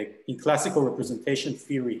in classical representation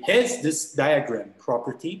theory has this diagram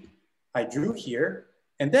property I drew here.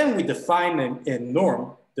 And then we define a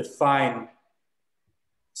norm,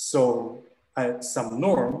 some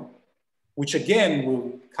norm, which again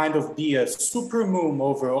will kind of be a supermoon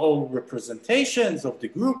over all representations of the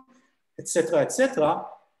group, etc.,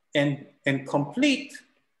 and complete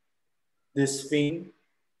this thing,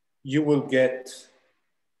 you will get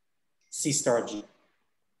C star G.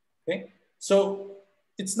 Okay, so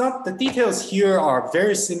it's not, the details here are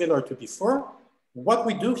very similar to before. What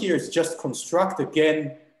we do here is just construct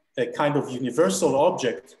again a kind of universal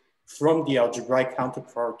object from the algebraic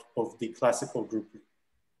counterpart of the classical grouping.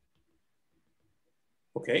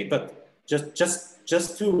 Okay, but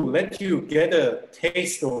just to let you get a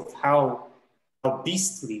taste of how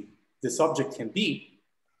beastly this object can be,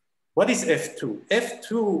 what is F2?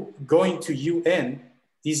 F2 going to UN,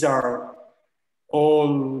 these are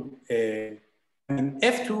all, I mean,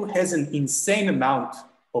 F2 has an insane amount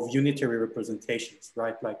of unitary representations,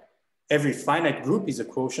 right? Like every finite group is a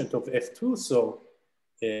quotient of F2, so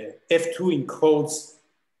F2 encodes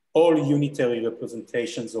all unitary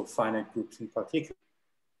representations of finite groups in particular.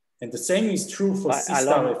 And the same is true for C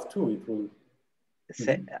star F2. It will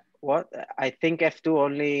say, what? I think F2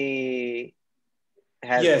 only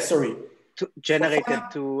has generated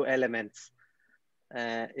two elements.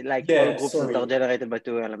 Like all groups that are generated by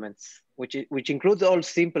two elements, which includes all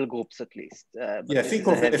simple groups at least. Yeah, think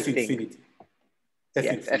of F infinity.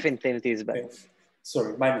 F infinity is bad. Okay.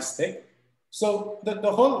 Sorry, my mistake. So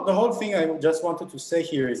the whole thing I just wanted to say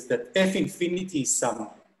here is that F infinity is some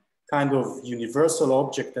kind of universal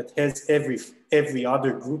object that has every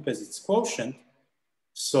other group as its quotient.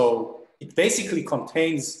 So it basically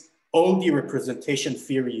contains all the representation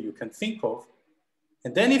theory you can think of.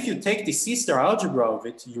 And then if you take the C star algebra of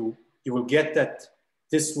it, you will get that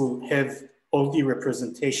this will have all the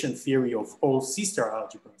representation theory of all C star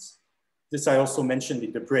algebras. This I also mentioned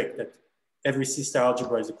in the break, that every C star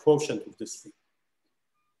algebra is a quotient of this thing.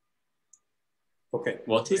 Okay.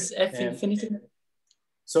 What is F infinity?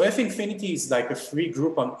 So F infinity is like a free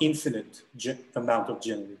group on infinite amount of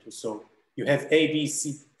generators. So you have A, B,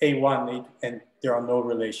 C, A1, and there are no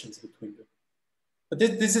relations between them. But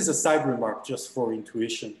this is a side remark just for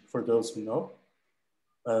intuition for those who know.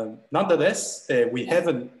 Nonetheless, we have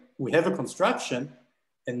a construction,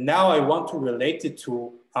 and now I want to relate it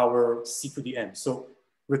to our C to the M. So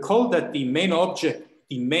recall that the main object,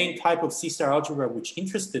 the main type of C star algebra which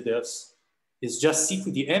interested us is just C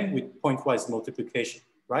to the M with pointwise multiplication,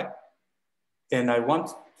 right? And I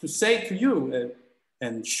want to say to you,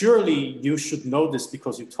 and surely you should know this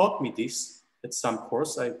because you taught me this at some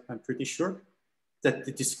course, I'm pretty sure, that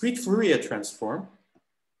the discrete Fourier transform,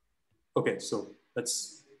 okay, so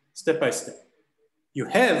let's step by step. You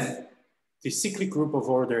have the cyclic group of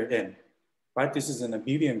order n, right? This is an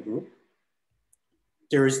abelian group.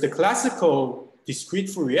 There is the classical discrete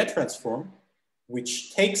Fourier transform,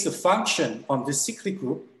 which takes a function on this cyclic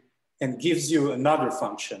group and gives you another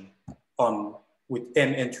function with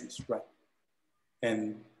n entries, right?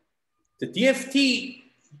 And the DFT,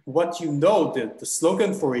 what you know, the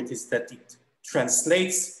slogan for it is that it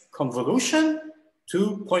translates convolution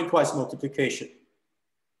to pointwise multiplication,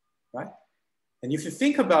 right? And if you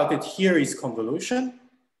think about it, here is convolution,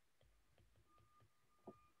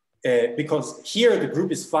 because here the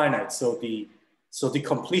group is finite, so the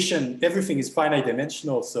completion, everything is finite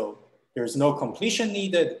dimensional, so there's no completion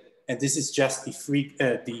needed, and this is just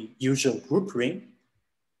the usual group ring,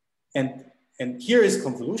 and here is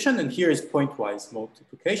convolution, and here is pointwise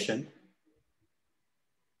multiplication.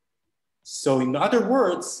 So in other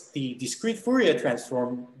words, the discrete Fourier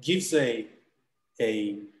transform gives a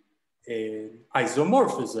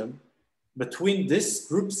isomorphism between this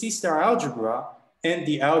group C star algebra and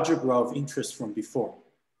the algebra of interest from before.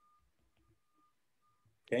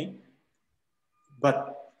 Okay,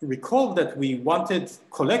 but recall that we wanted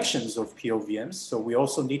collections of POVMs, so we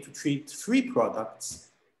also need to treat free products.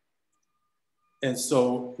 And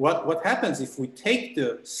so what happens if we take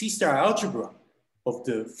the C star algebra of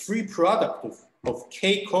the free product of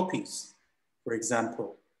K copies, for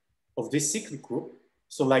example, of this cyclic group?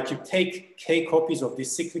 So like you take K copies of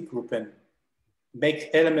this cyclic group and make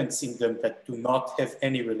elements in them that do not have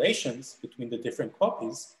any relations between the different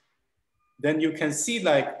copies, then you can see,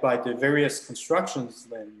 like, by the various constructions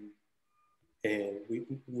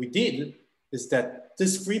we did, is that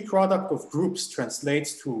this free product of groups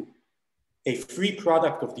translates to a free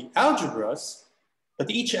product of the algebras, but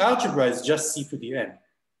each algebra is just C to the N,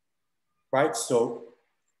 right? So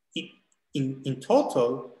in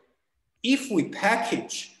total, if we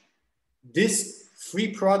package this free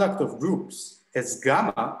product of groups as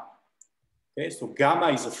gamma, okay, so gamma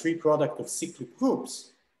is a free product of cyclic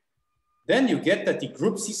groups, then you get that the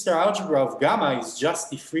group C-star algebra of gamma is just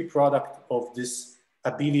the free product of this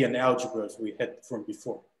abelian algebras we had from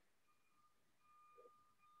before.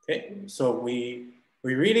 Okay, so we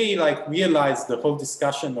really like realize the whole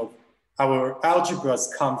discussion of our algebras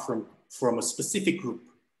come from a specific group.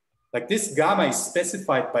 Like this gamma is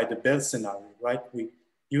specified by the Bell scenario, right? We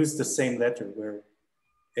use the same letter where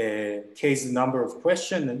K is the number of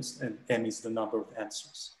questions and M is the number of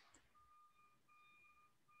answers.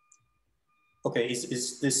 Okay,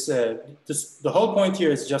 is this, the whole point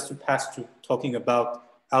here is just to pass to talking about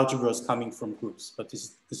algebras coming from groups, but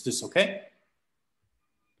is this okay?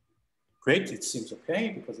 Great, it seems okay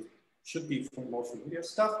because it should be for more familiar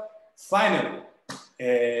stuff. Finally,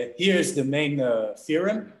 here's the main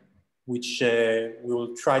theorem, which we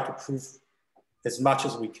will try to prove as much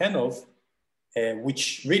as we can of,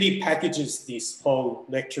 which really packages this whole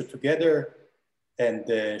lecture together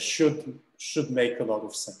and should make a lot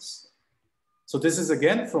of sense. So this is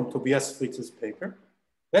again from Tobias Fritz's paper.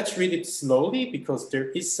 Let's read it slowly because there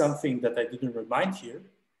is something that I didn't remind here.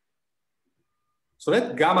 So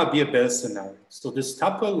let gamma be a Bell scenario. So this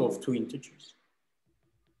tuple of two integers.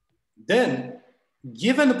 Then,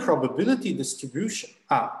 given a probability distribution,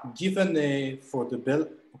 given a, for the Bell,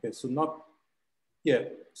 okay, so not, yeah,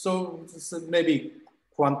 so this is maybe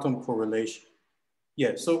quantum correlation.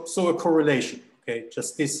 Yeah, so a correlation, okay,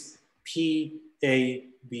 just this P, A,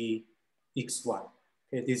 B, X, Y.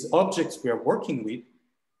 Okay, these objects we are working with,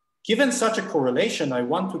 given such a correlation, I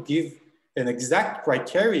want to give an exact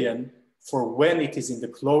criterion for when it is in the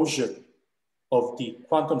closure of the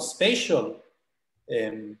quantum spatial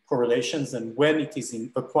correlations and when it is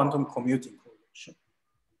in a quantum commuting correlation.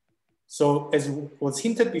 So as was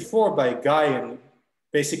hinted before by Guy and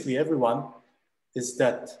basically everyone, is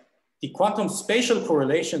that the quantum spatial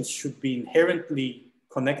correlations should be inherently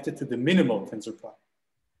connected to the minimal tensor prime,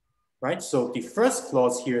 right? So the first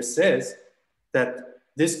clause here says that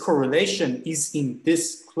this correlation is in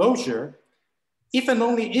this closure if and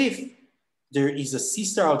only if there is a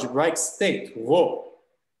C-star algebraic state, rho,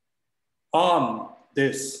 on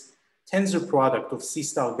this tensor product of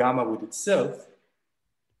C-star gamma with itself,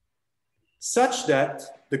 such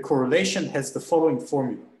that the correlation has the following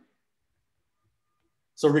formula.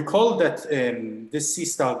 So recall that this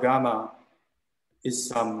C-star gamma is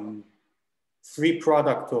some free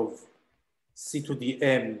product of C to the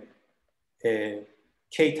M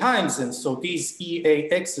K times, and so these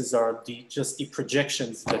EAXs are just the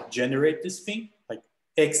projections that generate this thing. Like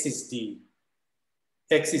X is the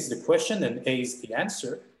question and A is the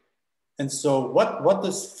answer. And so what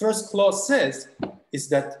this first clause says is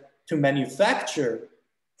that to manufacture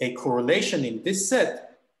a correlation in this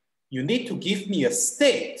set, you need to give me a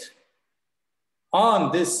state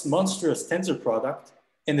on this monstrous tensor product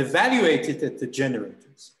and evaluate it at the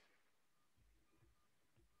generators.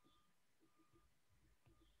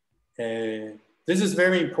 This is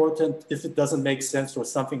very important. If it doesn't make sense or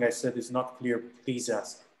something I said is not clear, please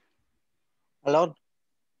ask. Alon,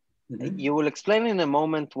 you will explain in a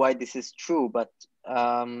moment why this is true, but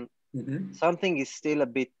something is still a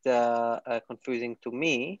bit confusing to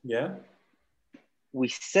me. Yeah. We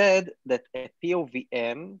said that a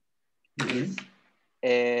POVM is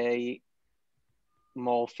a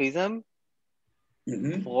morphism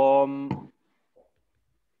from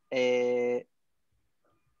a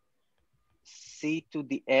C to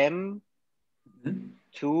the M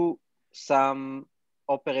to some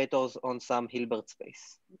operators on some Hilbert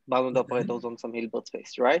space, bound operators on some Hilbert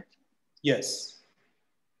space, right? Yes.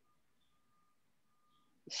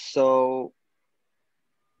 So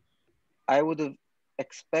I would have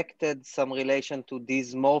expected some relation to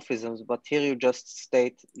these morphisms, but here you just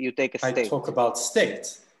state, you take a state. I talk about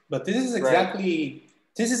state, but this is exactly,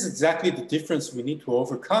 the difference we need to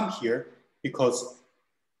overcome here, because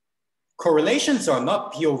correlations are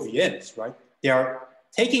not POVMs, right? They are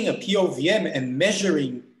taking a POVM and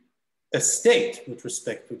measuring a state with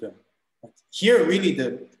respect to them. Here,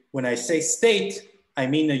 really, when I say state, I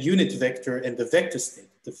mean a unit vector and the vector state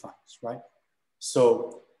it defines, right?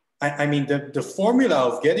 So, I mean, the formula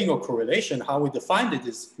of getting a correlation, how we defined it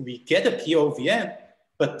is we get a POVM,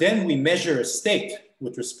 but then we measure a state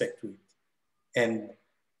with respect to it.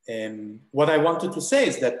 And what I wanted to say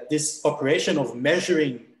is that this operation of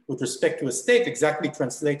measuring with respect to a state exactly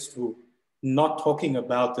translates to not talking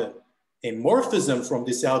about a morphism from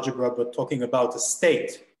this algebra, but talking about a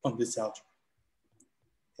state on this algebra.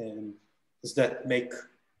 And does that make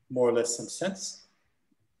more or less some sense?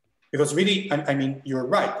 Because really, I mean, you're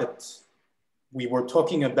right that we were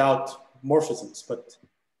talking about morphisms, but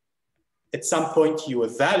at some point you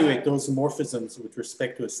evaluate those morphisms with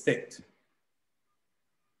respect to a state.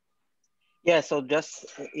 Yeah, so just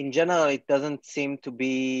in general, it doesn't seem to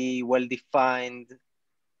be well-defined,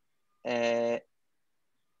 but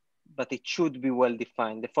it should be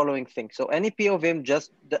well-defined, the following thing. So any P of M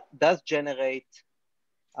just does generate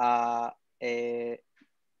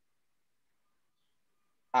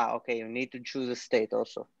okay, you need to choose a state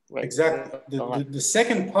also. Right. Exactly. The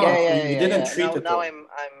second part, we didn't treat it. Now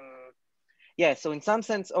yeah, so in some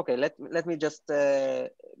sense, okay, let me just,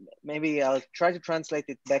 maybe I'll try to translate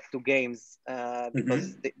it back to games,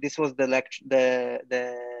 because this was the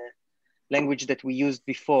language that we used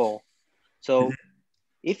before. So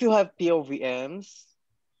if you have POVMs,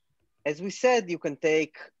 as we said, you can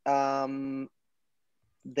take the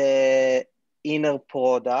inner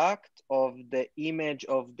product of the image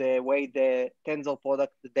of the way the tensor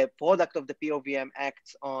product, the product of the POVM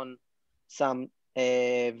acts on some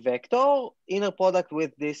vector, inner product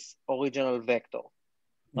with this original vector,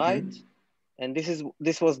 right? And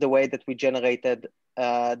this was the way that we generated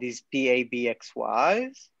these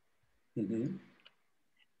PABXYs.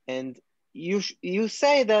 And you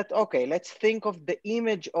say that, okay, let's think of the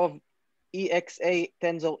image of EXA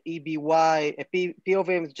tensor EBY. A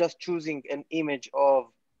POVM is just choosing an image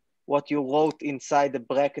of what you wrote inside the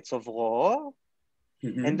brackets of rho.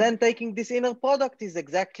 And then taking this inner product is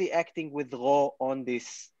exactly acting with rho on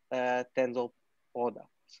this tensor product.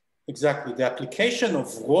 Exactly. The application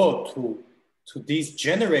of rho to these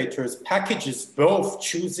generators packages both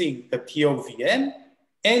choosing a POVM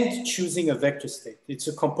and choosing a vector state. It's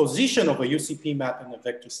a composition of a UCP map and a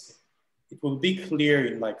vector state. It will be clear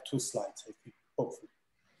in like 2 slides, I think, hopefully.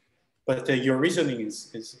 But your reasoning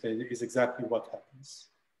is exactly what happens.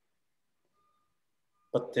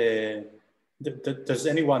 But does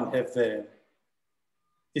anyone have,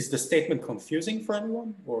 is the statement confusing for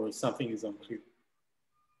anyone or something is unclear?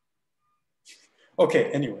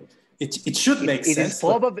 Okay, anyway, it should make sense.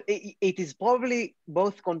 It is probably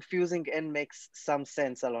both confusing and makes some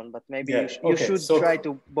sense, Alon, but maybe you should try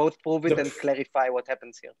to both prove it and clarify what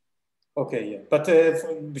happens here. Okay, yeah, but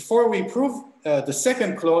before we prove, the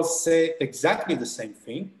second clause say exactly the same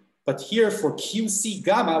thing, but here for QC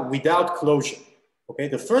gamma without closure. Okay,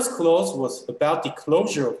 the first clause was about the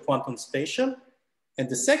closure of quantum spatial, and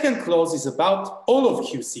the second clause is about all of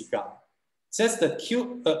QC gamma. It says that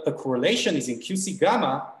a correlation is in QC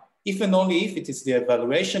gamma if and only if it is the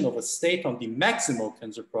evaluation of a state on the maximal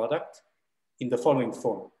tensor product in the following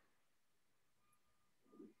form.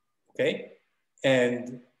 Okay,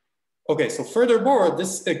 and okay, so furthermore,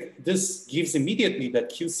 this gives immediately that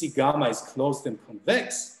QC gamma is closed and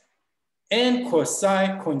convex and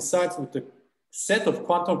coincides with the set of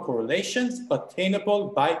quantum correlations attainable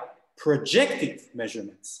by projective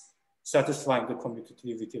measurements, satisfying the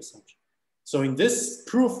commutativity assumption. So in this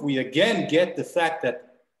proof, we again get the fact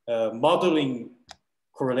that modeling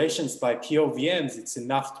correlations by POVMs, it's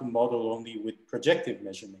enough to model only with projective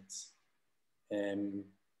measurements.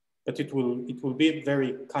 But it will be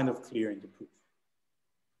very kind of clear in the proof.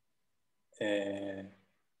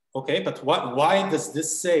 Okay, but why does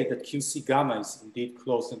this say that QC gamma is indeed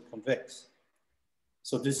closed and convex?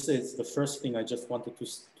 So this is the first thing I just wanted to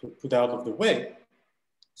put out of the way.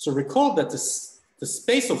 So recall that the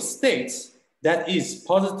space of states, that is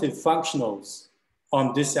positive functionals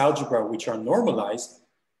on this algebra which are normalized,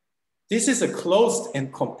 this is a closed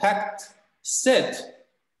and compact set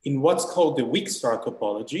in what's called the weak star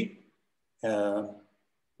topology,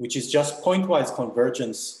 which is just pointwise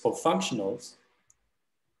convergence of functionals.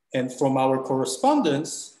 And from our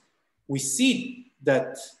correspondence, we see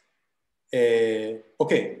that,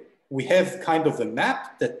 okay, we have kind of a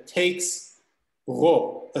map that takes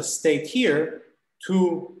rho, a state here,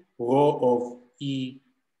 to rho of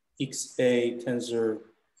EXA tensor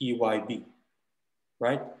EYB,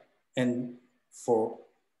 right? And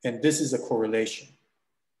this is a correlation.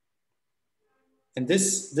 And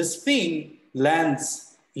this thing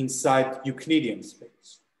lands inside Euclidean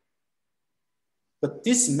space. But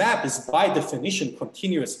this map is by definition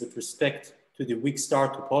continuous with respect to the weak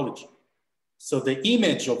star topology. So the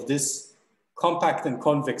image of this compact and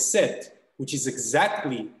convex set, which is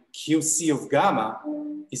exactly QC of gamma,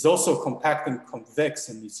 is also compact and convex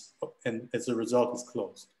and as a result is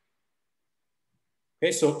closed.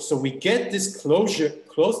 Okay, so we get this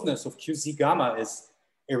closeness of QC gamma as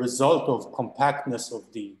a result of compactness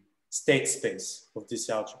of the state space of this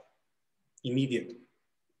algebra immediately.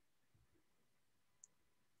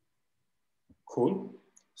 Cool.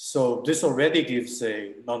 So this already gives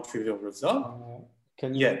a non-trivial result.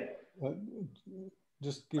 Can you? Yeah.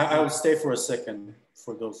 Just I'll stay for a second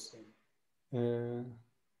for those.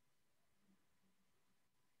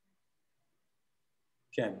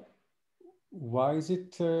 Ken. Why is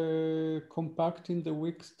it compact in the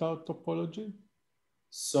weak star topology?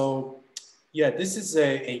 So, yeah, this is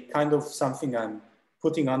a kind of something I'm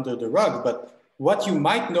putting under the rug, but what you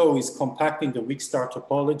might know is compact in the weak star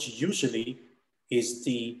topology usually is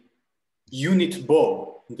the unit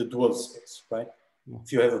ball in the dual space, right? Yeah.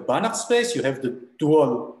 If you have a Banach space, you have the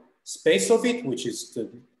dual space of it, which is the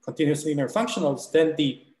continuous linear functionals, then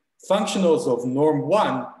the functionals of norm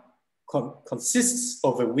 1 consists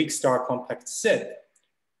of a weak star compact set.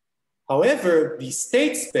 However, the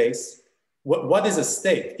state space, what is a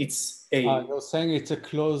state? It's a... you're saying it's a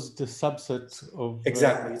closed subset of...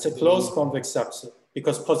 Exactly, it's a closed convex subset,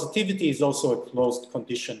 because positivity is also a closed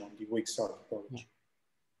condition on the weak star topology. Yeah.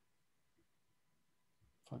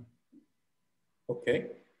 Fine. Okay.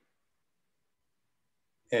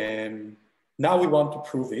 Now we want to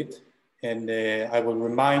prove it, and I will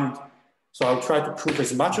remind, so I'll try to prove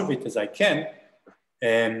as much of it as I can.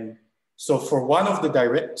 So for one of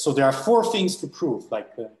the so there are 4 things to prove,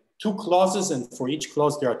 like 2 clauses, and for each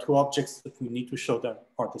clause there are 2 objects that we need to show that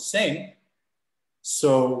are the same.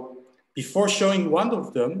 So before showing one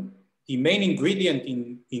of them, the main ingredient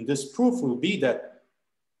in this proof will be that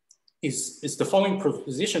is the following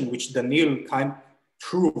proposition, which Daniel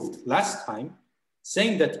proved last time,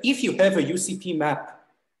 saying that if you have a UCP map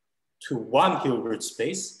to one Hilbert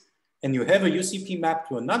space, and you have a UCP map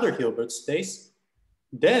to another Hilbert space,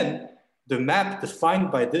 then the map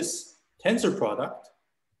defined by this tensor product,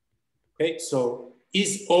 okay, so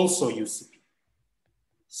is also UCP.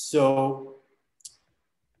 So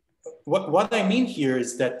what I mean here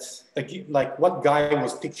is that, like what Guy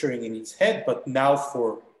was picturing in his head, but now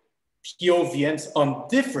for POVMs on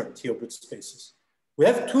different Hilbert spaces. We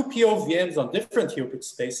have 2 POVMs on different Hilbert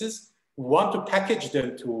spaces. We want to package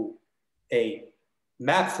them to a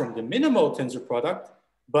map from the minimal tensor product,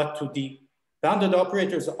 but to the bounded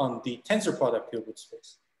operators on the tensor product Hilbert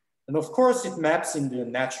space. And of course, it maps in the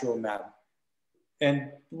natural map.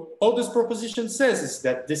 And all this proposition says is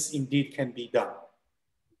that this indeed can be done.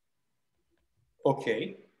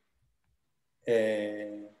 Okay.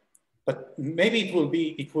 But maybe it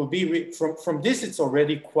will be from this, it's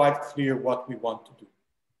already quite clear what we want to do.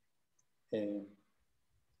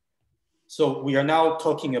 So we are now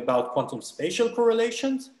talking about quantum spatial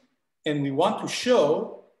correlations, and we want to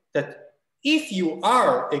show that if you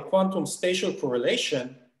are a quantum spatial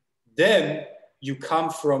correlation, then you come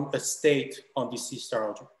from a state on the C-star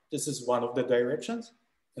algebra. This is one of the directions.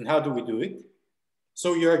 And how do we do it?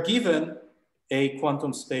 So you are given a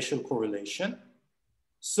quantum spatial correlation.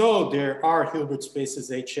 So there are Hilbert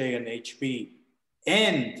spaces HA and HB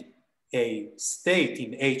and a state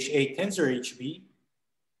in HA tensor HB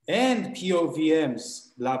and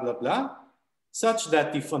POVMs, blah, blah, blah, such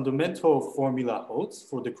that the fundamental formula holds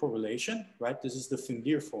for the correlation, right? This is the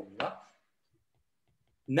Fingir formula.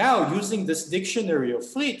 Now, using this dictionary of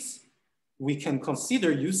Fritz, we can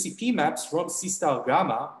consider UCP maps from C star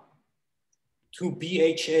gamma to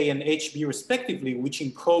BHA and HB respectively, which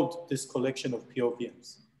encode this collection of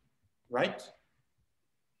POVMs, right?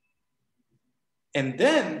 And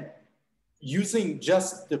then using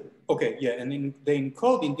just the, okay, yeah, and they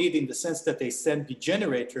encode indeed in the sense that they send the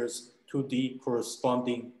generators to the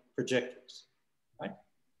corresponding projectors, right?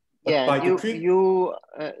 But yeah,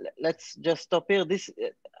 let's just stop here. This,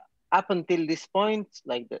 up until this point,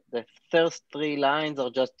 like the first 3 lines are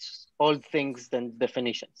just old things and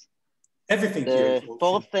definitions. Everything the here. The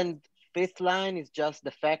 4th and 5th line is just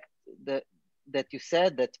the fact that you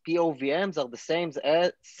said that POVMs are the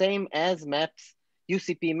same as maps,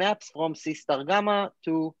 UCP maps from C star gamma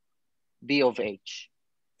to B of H.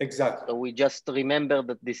 Exactly. So we just remember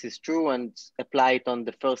that this is true and apply it on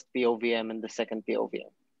the first POVM and the second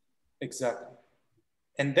POVM. Exactly.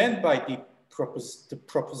 And then by the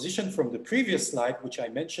proposition from the previous slide, which I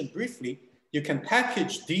mentioned briefly, you can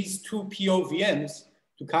package these 2 POVMs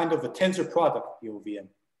to kind of a tensor product POVM.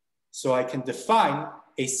 So I can define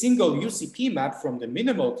a single UCP map from the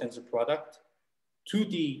minimal tensor product to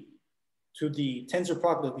the tensor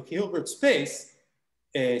product of the Hilbert space,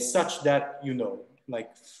 such that, you know,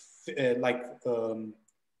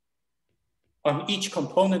 on each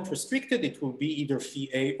component restricted, it will be either phi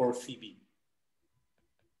A or phi B.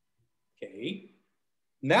 Okay.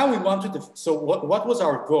 Now we wanted to, so what was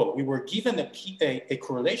our goal? We were given a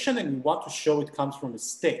correlation and we want to show it comes from a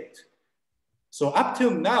state. So up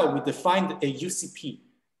till now, we defined a UCP.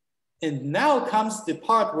 And now comes the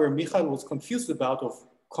part where Michael was confused about of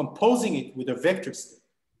composing it with a vector state,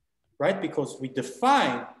 right? Because we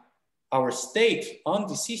define our state on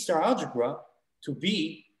the C-star algebra to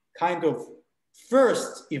be kind of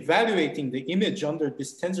first evaluating the image under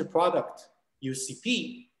this tensor product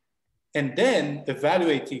UCP, and then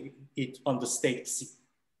evaluating it on the state C,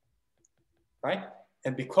 right?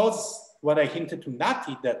 And because what I hinted to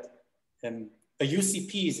Nati, that a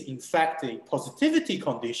UCP is in fact a positivity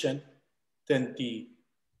condition, then the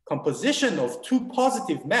composition of two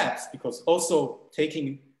positive maps, because also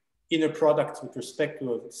taking inner products with respect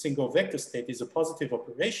to a single vector state is a positive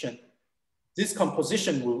operation, this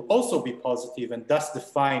composition will also be positive and thus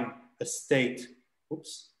define a state,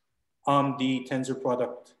 on the tensor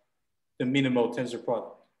product, the minimal tensor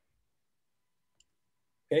product.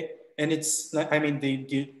 Okay, and it's, I mean,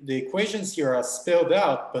 the equations here are spelled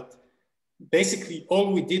out, but basically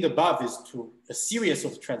all we did above is to a series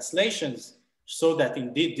of translations so that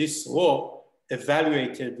indeed this law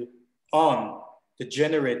evaluated on the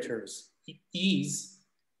generators E's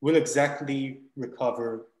will exactly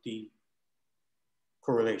recover the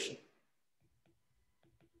correlation.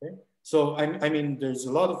 Okay? So I mean, there's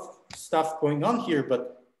a lot of stuff going on here,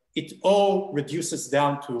 but it all reduces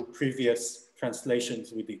down to previous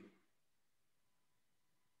translations we did.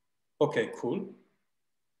 Okay, cool.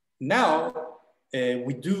 Now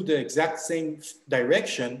we do the exact same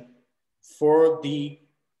direction for the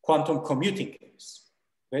quantum commuting case.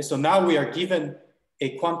 Okay, so now we are given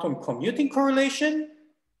a quantum commuting correlation,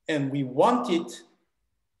 and we want it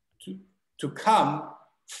to come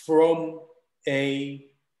from a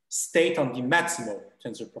state on the maximal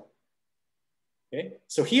tensor product. Okay,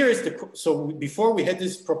 so here is the, so before we had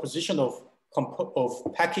this proposition of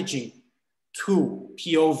packaging two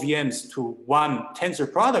POVMs to one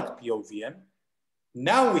tensor product POVM.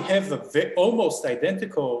 Now we have a almost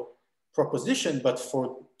identical proposition, but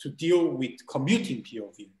to deal with commuting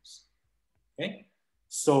POVMs. Okay,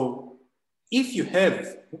 so if you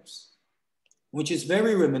have, which is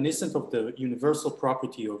very reminiscent of the universal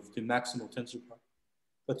property of the maximal tensor product,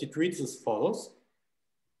 but it reads as follows.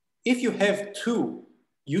 If you have two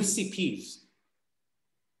UCPs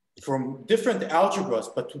from different algebras,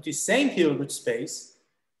 but to the same Hilbert space,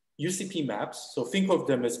 UCP maps, so think of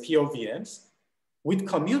them as POVMs, with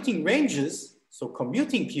commuting ranges, so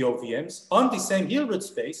commuting POVMs on the same Hilbert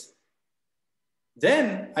space,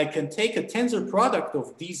 then I can take a tensor product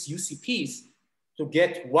of these UCPs to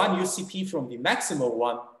get one UCP from the maximal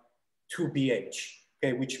one to BH,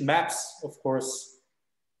 okay, which maps, of course,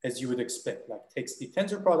 as you would expect, like takes the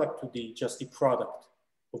tensor product to just the product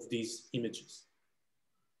of these images.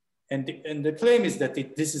 And the claim is that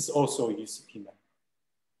this is also a UCP map.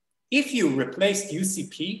 If you replaced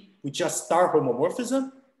UCP with just star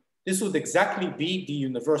homomorphism, this would exactly be the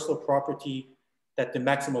universal property that the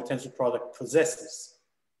maximal tensor product possesses.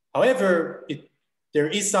 However, there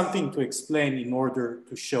is something to explain in order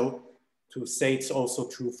to say it's also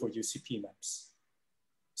true for UCP maps.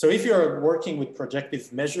 So if you're working with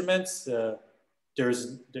projective measurements,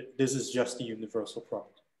 this is just the universal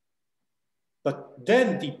property. But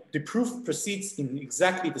then the proof proceeds in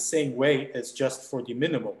exactly the same way as just for the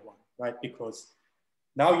minimal one, right? Because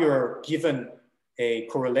now you're given a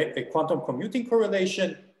quantum commuting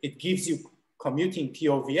correlation. It gives you commuting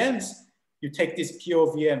POVMs. You take these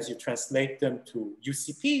POVMs, you translate them to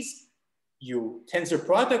UCPs, you tensor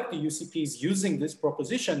product the UCPs using this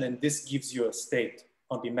proposition, and this gives you a state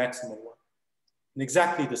on the maximal one. In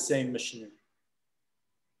exactly the same machinery.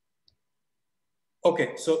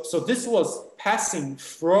 Okay, so this was passing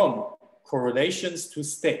from correlations to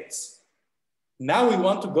states. Now we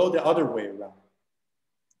want to go the other way around.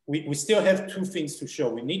 We still have two things to show.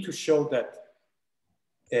 We need to show that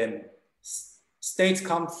states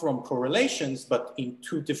come from correlations, but in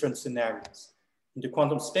two different scenarios, in the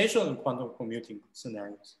quantum spatial and quantum commuting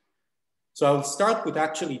scenarios. So I'll start with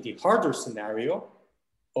actually the harder scenario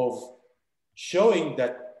of showing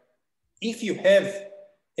that if you have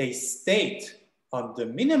a state on the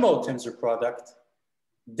minimal tensor product,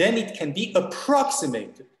 then it can be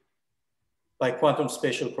approximated by quantum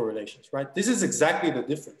spatial correlations, right? This is exactly the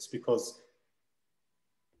difference, because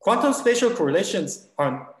quantum spatial correlations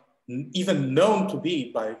are even known to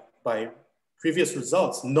be by previous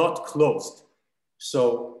results not closed.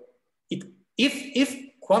 So if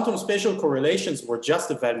quantum spatial correlations were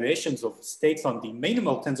just evaluations of states on the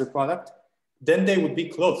minimal tensor product, then they would be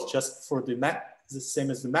closed just for the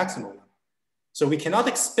same as the maximal one. So we cannot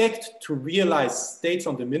expect to realize states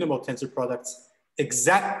on the minimal tensor products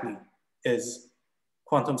exactly as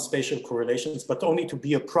quantum spatial correlations, but only to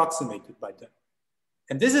be approximated by them.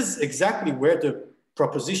 And this is exactly where the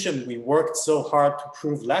proposition we worked so hard to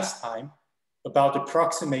prove last time about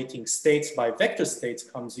approximating states by vector states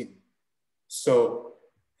comes in. So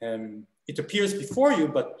it appears before you,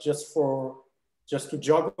 but just to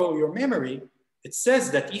joggle your memory, it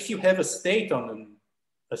says that if you have a state on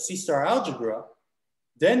a C-star algebra,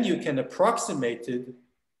 then you can approximate it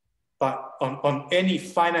on any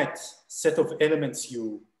finite set of elements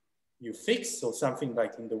you fix, so something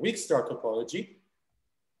like in the weak star topology.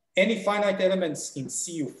 Any finite elements in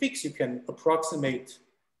C you fix, you can approximate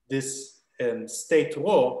this state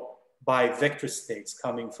rho by vector states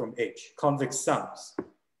coming from H, convex sums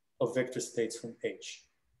of vector states from H.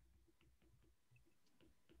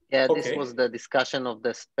 Yeah, okay. This was the discussion of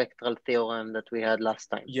the spectral theorem that we had last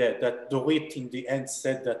time. Yeah, that Dorit in the end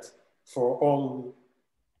said that for all,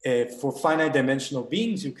 for finite dimensional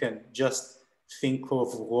beings, you can just think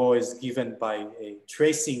of rho as given by a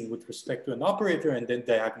tracing with respect to an operator and then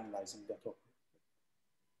diagonalizing that operator.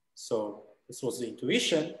 So this was the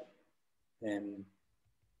intuition, and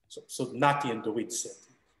so Nati and Dorit said.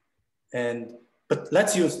 But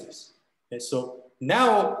let's use this. Okay, so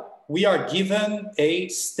now we are given a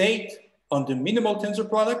state on the minimal tensor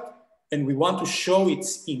product, and we want to show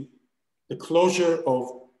it's in the closure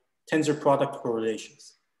of tensor product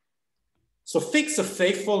correlations. So fix a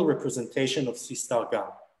faithful representation of C star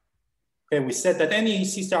gamma. Okay, we said that any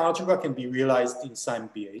C star algebra can be realized in sign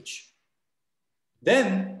BH.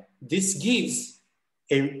 Then this gives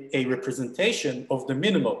a representation of the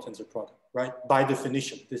minimal tensor product, right? By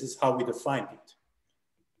definition, this is how we defined it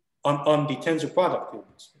on the tensor product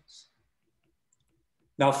Hilbert space.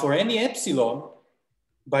 Now for any epsilon,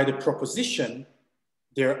 by the proposition,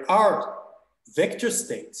 there are vector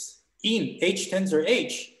states in H tensor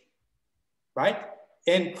H, right?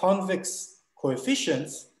 And convex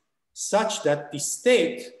coefficients such that the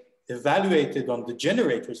state evaluated on the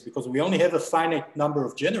generators, because we only have a finite number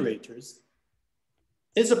of generators,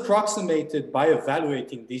 is approximated by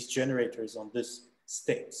evaluating these generators on these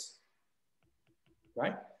states,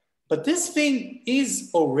 right? But this thing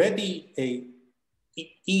is already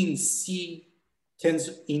in C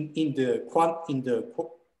tensor in the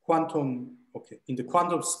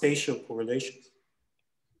quantum spatial correlations,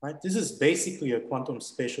 right? This is basically a quantum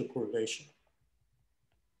spatial correlation,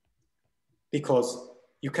 because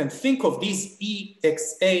you can think of these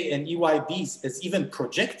EXA and EYBs as even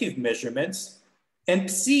projective measurements, and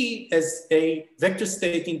Psi as a vector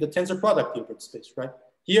state in the tensor product Hilbert space, right?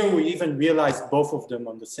 Here we even realized both of them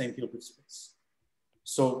on the same Hilbert space.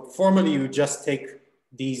 So formally, you just take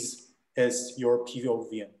these as your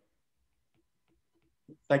POVM.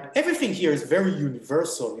 Like everything here is very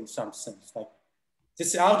universal in some sense. Like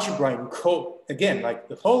this algebra in code, again, like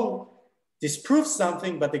the whole disproves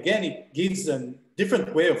something, but again, it gives a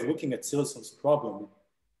different way of looking at Tsirelson's problem.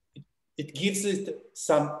 It gives it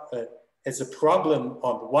some, as a problem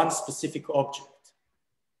on one specific object,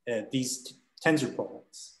 these tensor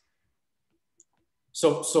products.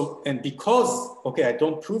 And because, okay, I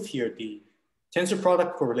don't prove here, the tensor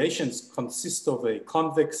product correlations consist of a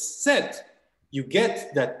convex set, you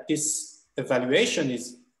get that this evaluation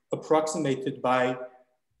is approximated by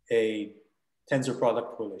a tensor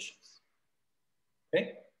product correlations.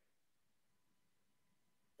 Okay?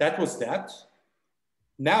 That was that.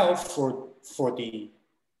 Now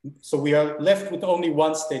so we are left with only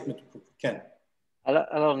one statement to prove. Ken.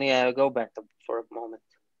 Alon, yeah, go back for a moment.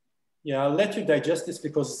 Yeah, I'll let you digest this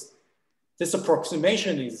because this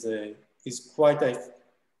approximation is quite,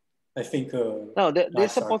 I think. No,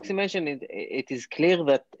 this approximation it is clear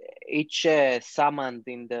that each summand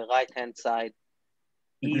in the right-hand side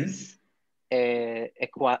is a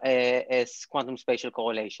quantum spatial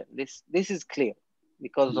correlation. This is clear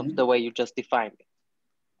because of the way you just defined it.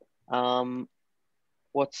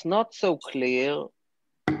 What's not so clear,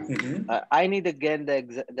 I need again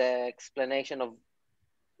the explanation of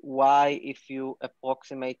why, if you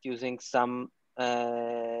approximate using some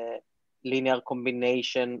linear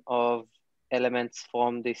combination of elements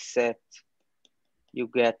from this set, you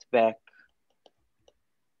get back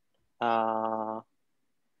an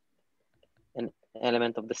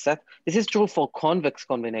element of the set. This is true for convex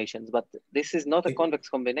combinations, but this is not a convex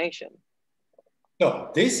combination.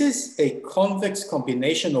 No, this is a convex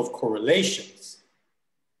combination of correlations,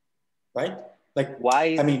 right? Like, why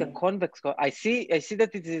is it a convex? I see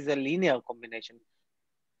that it is a linear combination.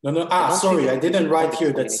 No. Sorry, I didn't write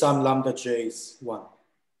here that some lambda j is 1.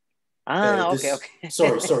 Okay.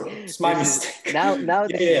 Sorry, it's my mistake. Now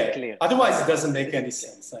this is clear. Otherwise, it doesn't make any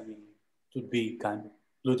sense. I mean, it would be kind of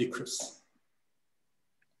ludicrous.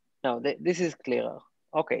 No, this is clearer.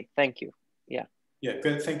 Okay, thank you. Yeah. Yeah,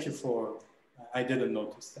 good. Thank you for. I didn't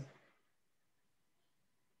notice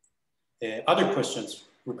that. Other questions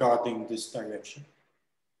regarding this direction?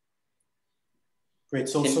 Great.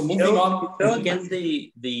 So moving on. Show again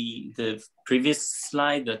the previous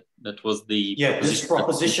slide that was the this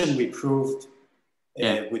proposition we proved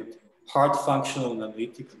with hard functional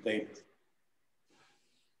analytical data.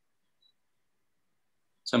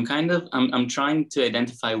 So I'm trying to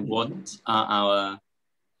identify what are our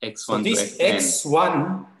x1 so to this xn.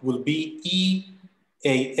 x1 will be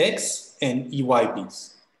EAX and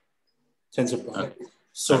EYBs, tensor product. Okay.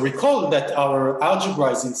 So recall that our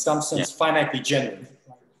algebra is in some sense finitely generated.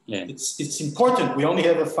 Yeah. It's important. We only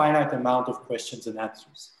have a finite amount of questions and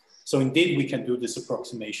answers. So indeed, we can do this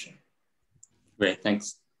approximation. Great,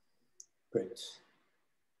 thanks. Great.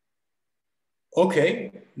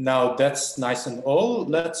 Okay, now that's nice and all.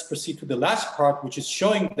 Let's proceed to the last part, which is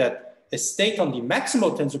showing that a state on the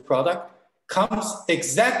maximal tensor product comes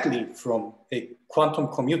exactly from a quantum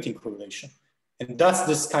commuting correlation. And thus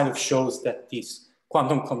this kind of shows that these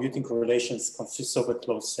quantum commuting correlations consist of a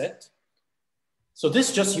closed set. So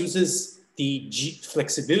this just uses the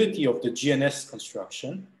flexibility of the GNS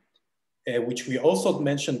construction, which we also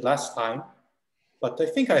mentioned last time, but I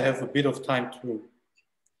think I have a bit of time to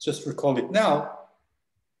just recall it now.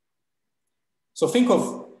 So think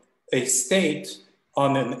of a state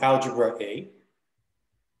on an algebra A.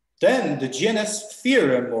 Then the GNS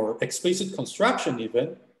theorem, or explicit construction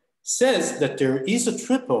even, says that there is a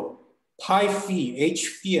triple pi phi, h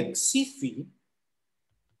phi, and xi phi,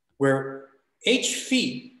 where h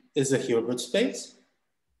phi is a Hilbert space,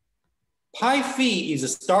 pi phi is a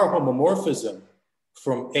star homomorphism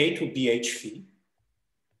from A to BH phi,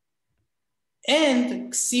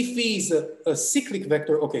 and xi phi is a cyclic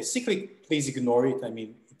vector. Okay, cyclic, please ignore it. I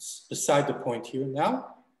mean, it's beside the point here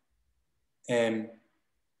now. And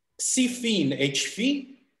xi phi in h phi,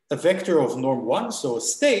 a vector of norm 1, so a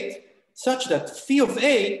state such that phi of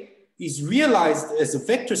A is realized as a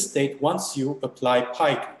vector state once you apply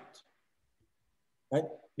pi to it. Right?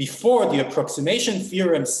 Before, the approximation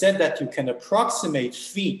theorem said that you can approximate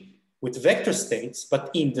phi with vector states, but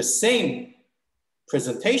in the same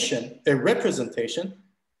presentation, a representation.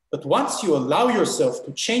 But once you allow yourself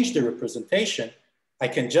to change the representation, I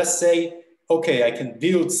can just say, okay, I can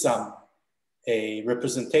build a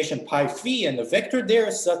representation pi phi and a vector there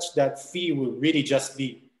such that phi will really just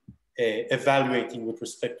be evaluating with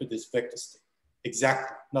respect to this vector state.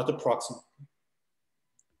 Exactly, not approximately.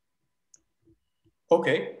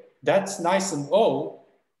 Okay, that's nice and all,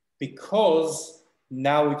 because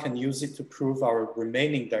now we can use it to prove our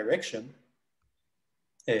remaining direction.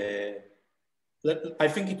 I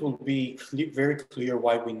think it will be very clear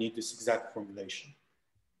why we need this exact formulation.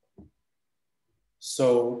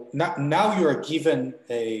 So now you are given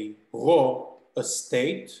a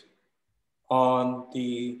state on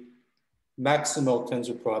the maximal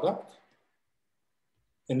tensor product,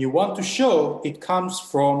 and you want to show it comes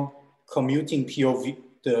from commuting POV,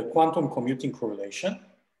 the quantum commuting correlation.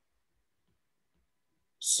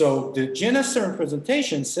 So the GNS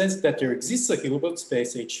representation says that there exists a Hilbert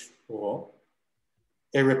space H rho,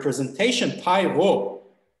 a representation pi rho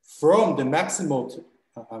from the maximal,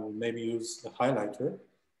 I will maybe use the highlighter,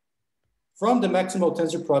 from the maximal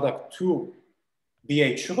tensor product to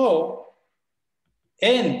BH rho,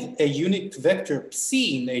 and a unit vector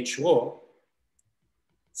psi in H rho,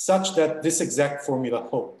 such that this exact formula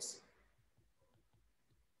holds.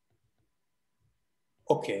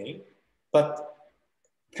 Okay, but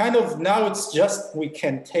kind of now it's just, we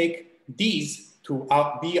can take these to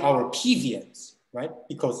be our PVMs, right?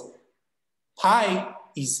 Because pi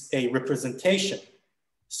is a representation.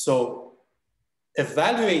 So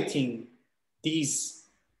evaluating these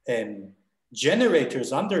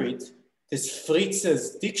generators under it, this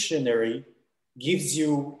Fritz's dictionary gives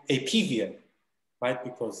you a PVM, right?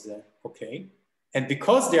 Because, okay. And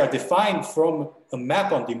because they are defined from a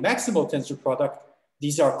map on the maximal tensor product,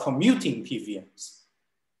 these are commuting PVMs,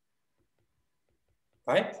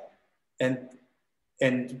 right? And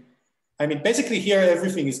I mean, basically here,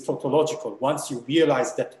 everything is tautological. Once you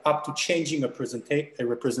realize that up to changing a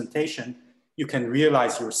representation, you can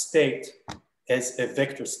realize your state as a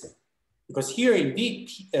vector state. Because here indeed,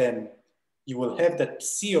 you will have that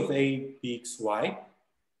psi of A bxy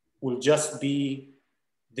will just be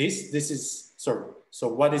this. This is, sorry. So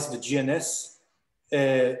what is the GNS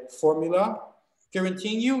formula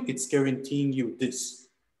guaranteeing you? It's guaranteeing you this.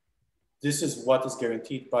 This is what is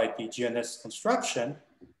guaranteed by the GNS construction.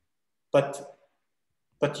 But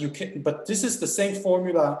this is the same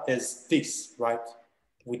formula as this, right?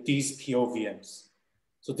 With these POVMs.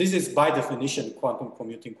 So this is by definition quantum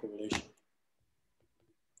commuting correlation.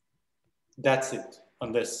 That's it,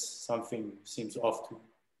 unless something seems off to you.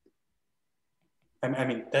 I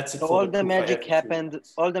mean, that's it. So all the magic happened.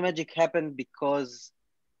 All the magic happened because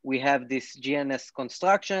we have this GNS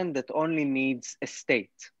construction that only needs a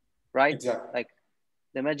state, right? Exactly. Like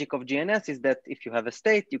the magic of GNS is that if you have a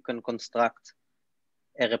state, you can construct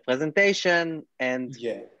a representation, and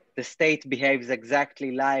the state behaves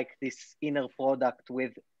exactly like this inner product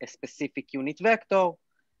with a specific unit vector,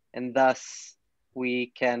 and thus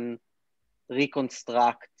we can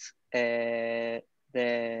reconstruct the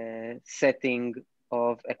setting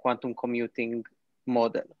of a quantum commuting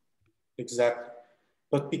model. Exactly.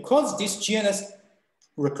 But because this GNS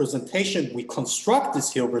representation, we construct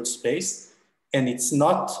this Hilbert space, and it's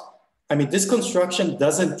not, I mean, this construction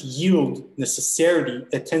doesn't yield necessarily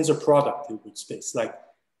a tensor product Hilbert space. Like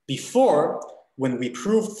before, when we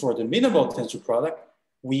proved for the minimal tensor product,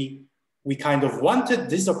 we kind of wanted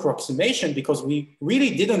this approximation because we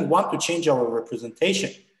really didn't want to change our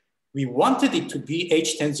representation. We wanted it to be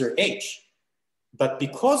H tensor H. But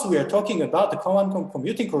because we are talking about the quantum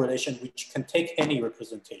commuting correlation, which can take any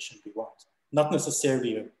representation we want, not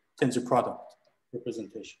necessarily a tensor product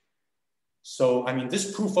representation. So, I mean,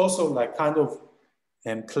 this proof also like kind of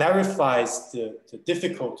clarifies the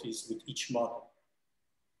difficulties with each model.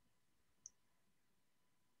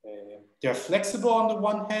 They're flexible on the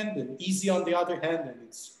one hand and easy on the other hand, and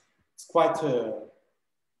it's quite,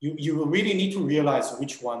 you really need to realize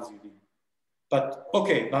which ones you need. But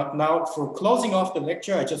okay, now for closing off the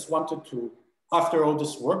lecture, I just wanted to, after all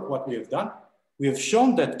this work, what we have done, we have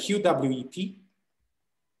shown that QWEP,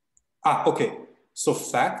 okay, so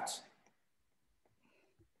fact,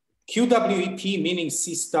 QWEP meaning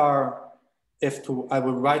C star F2, I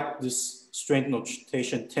will write this straight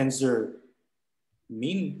notation tensor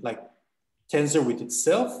mean, like tensor with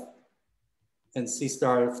itself, and C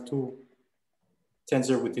star F2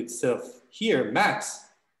 tensor with itself here, max.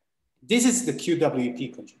 This is the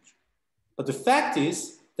QWEP conjecture. But the fact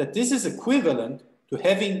is that this is equivalent to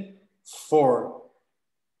having for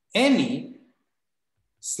any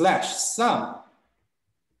slash sum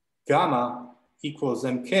gamma equals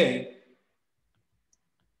mk,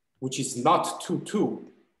 which is not 2, 2,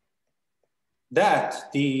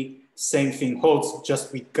 that the same thing holds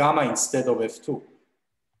just with gamma instead of F2.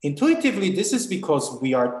 Intuitively, this is because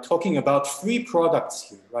we are talking about free products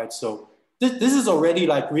here, right? So this is already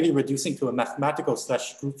like really reducing to a mathematical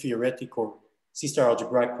slash group theoretic or C-star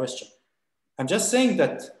algebraic question. I'm just saying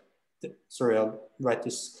that, sorry, I'll write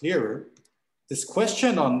this clearer. This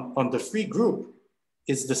question on the free group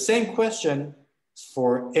is the same question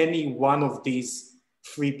for any one of these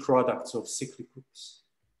free products of cyclic groups.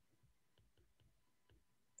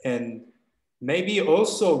 And maybe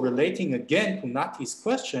also relating again to Nati's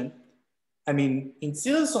question, I mean, in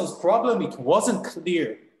Tsirelson's problem, it wasn't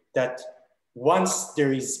clear that once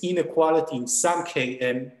there is inequality in some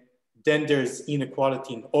Km, then there's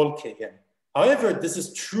inequality in all Km. However, this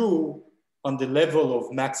is true on the level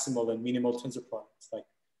of maximal and minimal tensor products. Like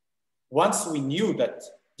once we knew that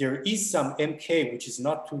there is some MK, which is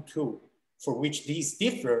not 2, 2, for which these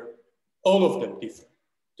differ, all of them differ.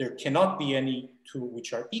 There cannot be any two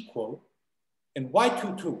which are equal. And why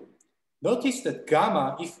 2, 2? Notice that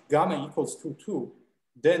gamma, if gamma equals 2, 2,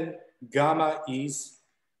 then gamma is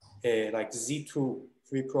like Z2,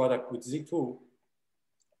 free product with Z2.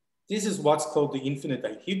 This is what's called the infinite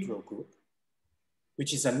dihedral group,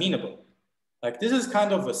 which is amenable. Like this is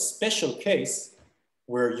kind of a special case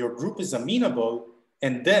where your group is amenable,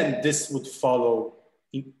 and then this would follow,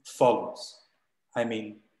 it follows. I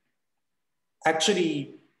mean,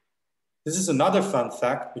 actually, this is another fun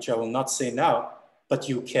fact, which I will not say now, but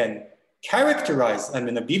you can characterize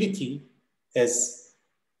amenability as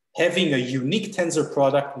having a unique tensor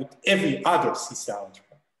product with every other C-star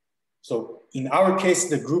algebra. So in our case,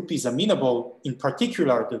 the group is amenable. In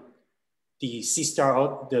particular, the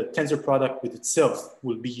C-star, the tensor product with itself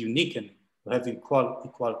will be unique and will have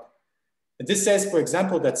equality. And this says, for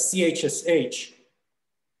example, that CHSH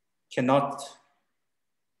cannot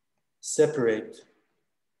separate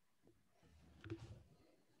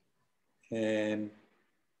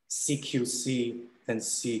CQC and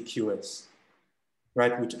CQS,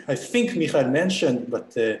 right? Which I think Michael mentioned,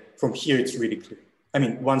 but from here it's really clear. I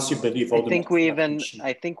mean, once you believe all I think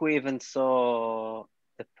we even saw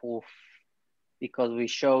the proof because we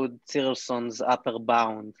showed Tsirelson's upper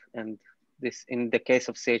bound, and this in the case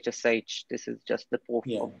of CHSH, this is just the proof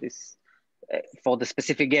of this for the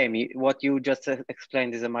specific game. What you just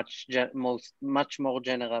explained is a much more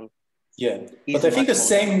general. Yeah, but I think the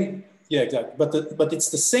same. Yeah, exactly. But it's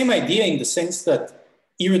the same idea in the sense that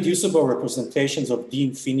irreducible representations of D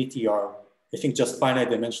infinity are, I think, just finite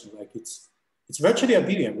dimensional. Like it's virtually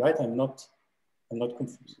abelian, right? I'm not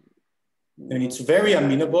confused. And it's very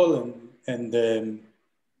amenable and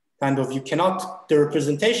kind of you cannot, the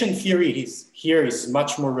representation theory here is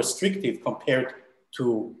much more restrictive compared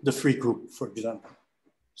to the free group, for example,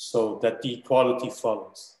 so that the equality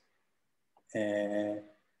follows. And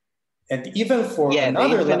even for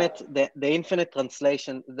another... the infinite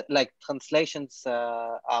translation, like translations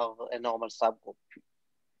are a normal subgroup,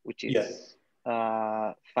 which is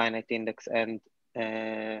finite index and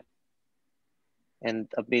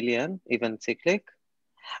abelian, even cyclic.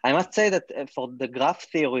 I must say that for the graph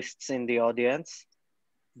theorists in the audience,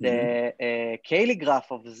 the Cayley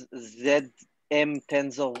graph of Zm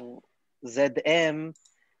tensor Zm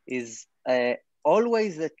is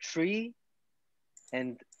always a tree,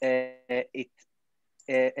 and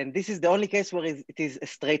and this is the only case where it is a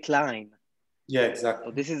straight line. Yeah, exactly.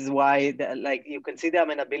 So this is why, like, you can see the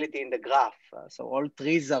amenability in the graph. So all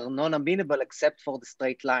trees are non-amenable except for the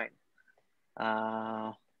straight line.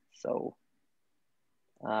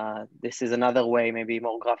 This is another way, maybe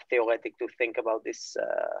more graph theoretic, to think about this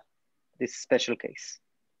this special case.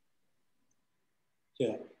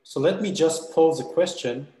 Yeah. So let me just pose a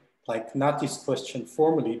question, like not this question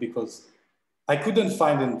formally, because I couldn't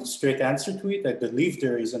find a straight answer to it. I believe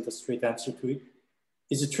there isn't a straight answer to it.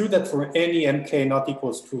 Is it true that for any mk not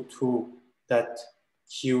equals to 2, that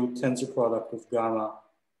Q tensor product of gamma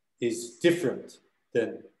is different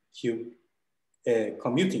than Q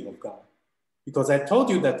commuting of gamma? Because I told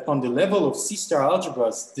you that on the level of C-star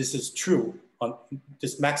algebras, this is true on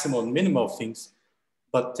this maximal and minimal things,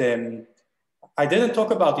 but I didn't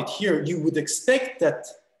talk about it here. You would expect that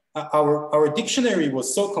our dictionary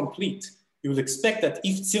was so complete. You would expect that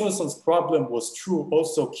if Tsirelson's problem was true,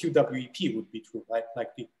 also QWEP would be true, right?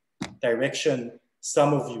 Like the direction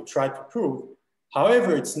some of you tried to prove.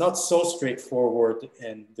 However, it's not so straightforward.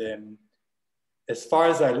 And as far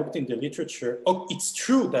as I looked in the literature, it's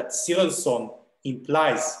true that Tsirelson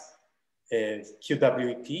implies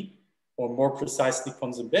QWEP, or more precisely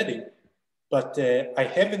convex. But I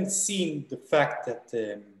haven't seen the fact that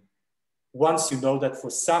once you know that for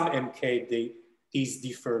some MK, these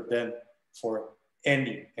differ, then for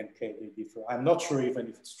any MK, they differ. I'm not sure even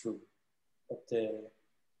if it's true. But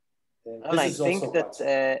I think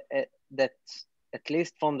that at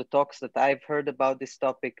least from the talks that I've heard about this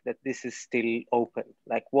topic, that this is still open.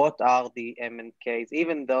 Like, what are the M and Ks?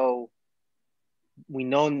 Even though we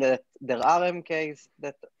know that there are MKs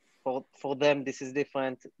that for them this is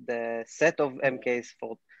different, the set of MKs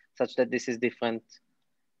for such that this is different,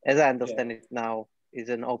 as I understand it now, is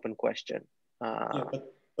an open question.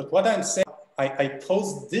 But what I'm saying, I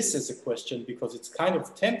pose this as a question because it's kind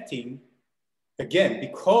of tempting, again,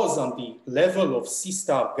 because on the level of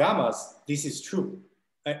C-star gammas, this is true.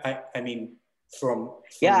 I mean, from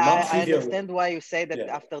I understand why you say that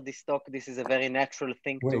after this talk, this is a very natural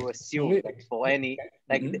thing to assume that for any,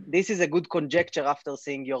 like this is a good conjecture after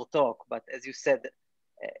seeing your talk. But as you said,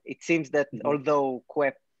 it seems that although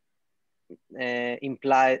QWEP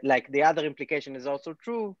imply, like the other implication is also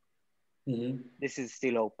true, this is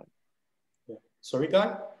still open. Sorry,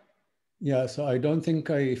 Guy? Yeah, so I don't think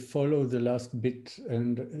I follow the last bit.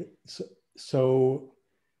 And so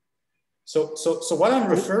what I'm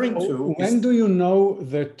referring to when do you know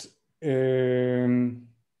that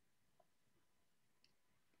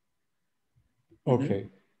okay.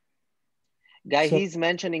 Guy, he's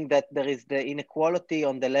mentioning that there is the inequality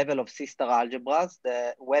on the level of C-star algebras,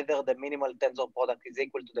 whether the minimal tensor product is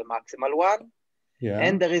equal to the maximal one. Yeah.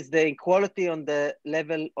 And there is the equality on the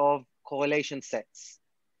level of correlation sets.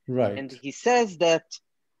 Right. And he says that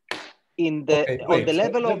in the on the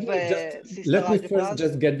level of let me first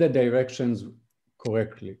just get the directions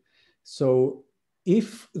correctly. So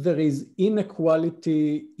if there is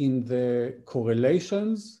inequality in the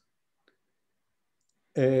correlations,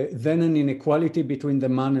 then an inequality between the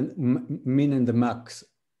min and the max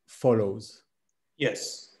follows.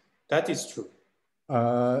 Yes, that is true.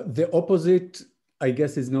 The opposite, I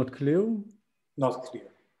guess, is not clear. Not clear.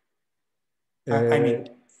 I mean,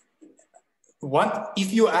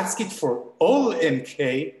 if you ask it for all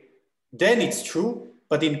MK, then it's true,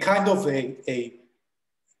 but in kind of a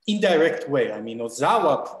indirect way. I mean,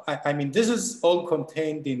 Ozawa, I mean, this is all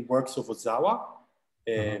contained in works of Ozawa,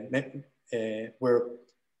 where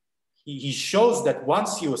he shows that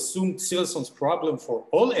once you assume Tsirelson's problem for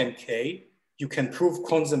all MK, you can prove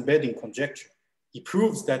Con's embedding conjecture. He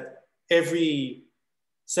proves that every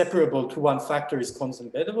separable to one factor is Con's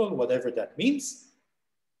embeddable, whatever that means.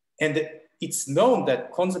 And it's known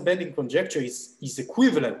that Con's embedding conjecture is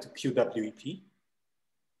equivalent to QWEP.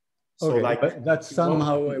 So okay, but that's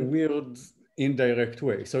somehow a weird indirect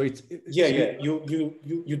way. So it's yeah.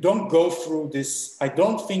 You don't go through this. I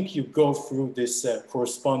don't think you go through this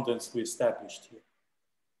correspondence we established here.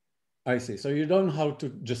 I see. So you don't have to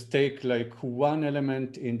just take like one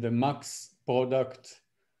element in the max product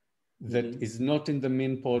that is not in the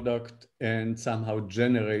min product and somehow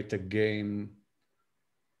generate a game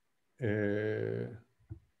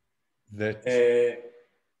that.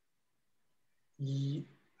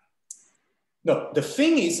 No, the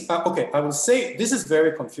thing is, okay, I will say this is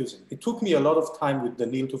very confusing. It took me a lot of time with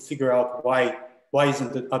Daniil to figure out why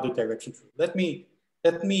isn't the other direction true. Let me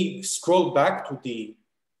scroll back to the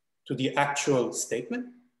actual statement.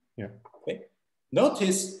 Yeah. Okay.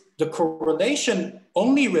 Notice the correlation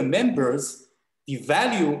only remembers the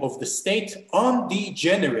value of the state on the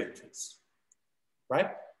generators,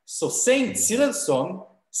 right? So saying Tsirelson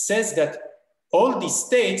says that all the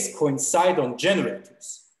states coincide on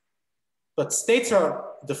generators, but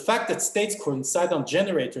the fact that states coincide on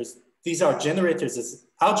generators, these are generators as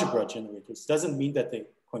algebra generators, doesn't mean that they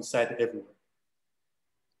coincide everywhere.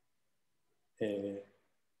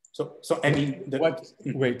 So I mean,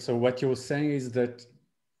 wait. So what you're saying is that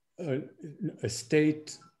a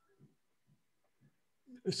state.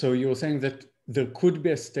 So you're saying that there could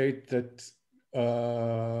be a state that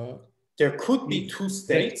there could be two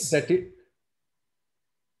states that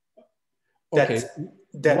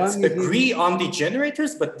agree on the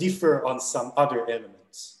generators but differ on some other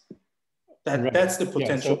elements. That's the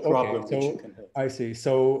potential problem which you can have. I see.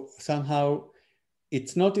 So somehow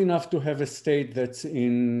it's not enough to have a state that's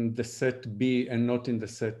in the set B and not in the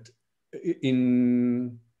set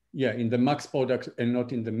in the max product and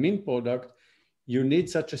not in the min product. You need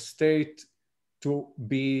such a state to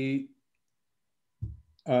be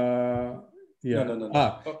no,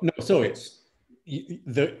 sorry.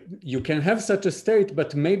 Okay. You can have such a state,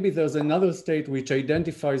 but maybe there's another state which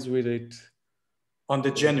identifies with it on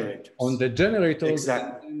the generators. On the generators,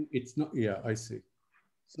 exactly. It's not. Yeah, I see.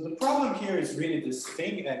 So the problem here is really this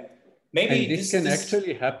thing, and maybe this can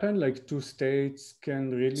actually happen. Like two states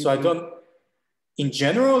can really. So I don't. In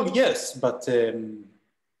general, yes, but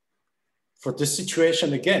for this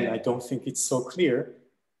situation again, I don't think it's so clear,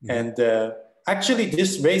 and. Actually,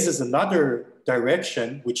 this raises another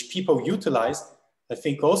direction which people utilized. I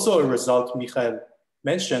think also a result Michael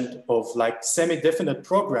mentioned of like semi-definite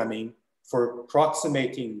programming for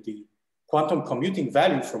approximating the quantum commuting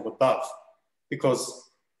value from above.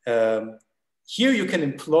 Because here you can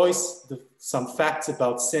employ some facts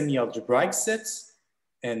about semi-algebraic sets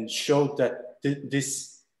and show that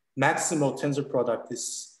this maximal tensor product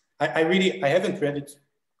is, I haven't read it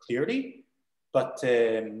clearly, but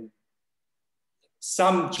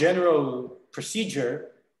some general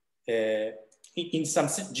procedure, in some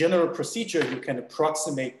general procedure, you can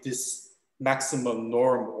approximate this maximum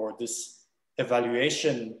norm or this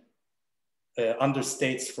evaluation under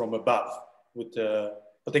states from above.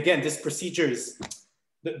 But again, this procedure is,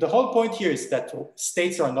 the whole point here is that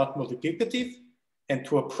states are not multiplicative, and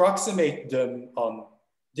to approximate them on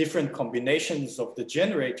different combinations of the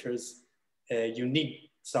generators, you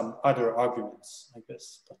need some other arguments, I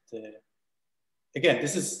guess. But again,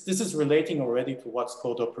 this is relating already to what's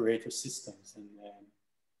called operator systems.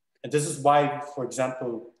 And this is why, for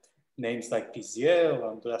example, names like PZL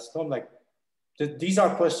and Dogon, like these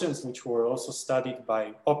are questions which were also studied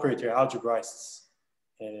by operator-algebraists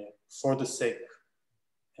for the sake,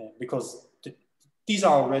 because these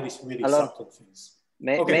are already really subtle things.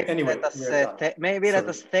 Anyway, let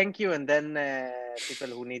us thank you, and then people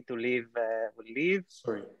who need to leave will leave.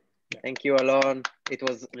 Sorry. Yeah. Thank you, Alon. It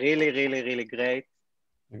was really, really, really great.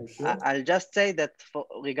 I'll just say that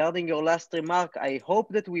regarding your last remark, I hope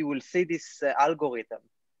that we will see this algorithm.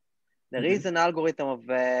 There is an algorithm of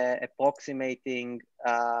approximating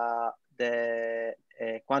the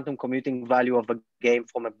quantum commuting value of a game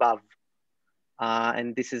from above.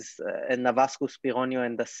 And this is Navascu, Spironio,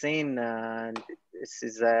 and Dassin. And this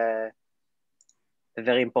is a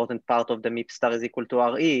very important part of the MIP star is equal to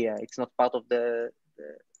RE. It's not part of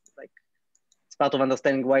it's part of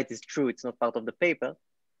understanding why it is true. It's not part of the paper.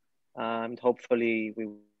 And hopefully we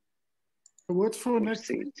will. What for next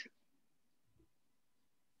week?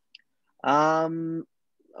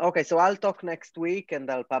 Okay, so I'll talk next week and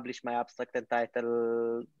I'll publish my abstract and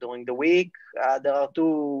title during the week. There are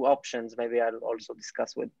two options. Maybe I'll also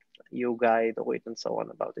discuss with you guys, Dorit, and so on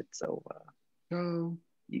about it. So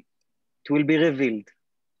it will be revealed.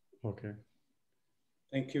 Okay.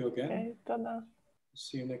 Thank you again. Okay, tada.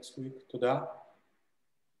 See you next week. Tada.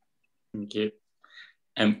 Thank you.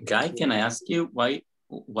 Guy, can I ask you why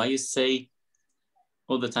you say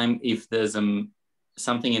all the time if there's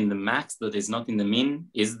something in the max that is not in the min,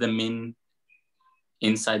 is the min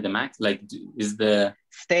inside the max? Like, is the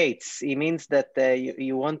states? It means that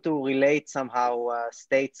you want to relate somehow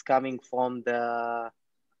states coming from the.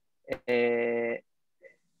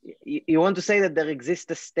 You want to say that there exists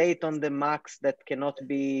a state on the max that cannot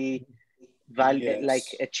be like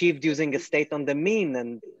achieved using a state on the mean,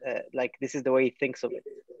 and like this is the way he thinks of it,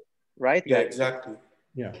 right? Yeah, exactly.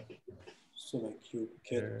 Yeah. So like you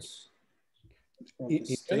get. In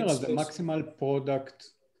general, the maximal product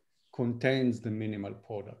contains the minimal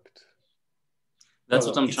product. That's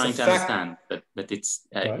what I'm trying to understand. But it's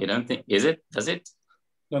you don't think, is it? Does it?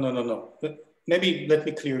 No. Maybe let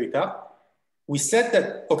me clear it up. We said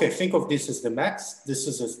that, okay, think of this as the max, this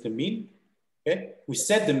is as the mean. Okay, we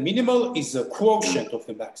said the minimal is a quotient of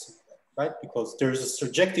the maximum, right? Because there is a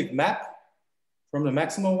surjective map from the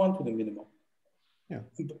maximal one to the minimal. Yeah.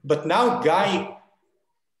 But now Guy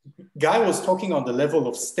was talking on the level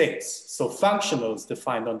of states. So functionals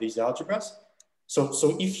defined on these algebras.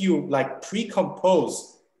 So if you like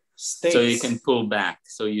pre-compose states. So you can pull back.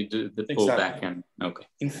 So you do the pull back and okay.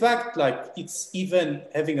 In fact, like it's even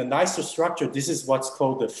having a nicer structure. This is what's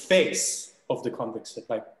called the face of the convex set.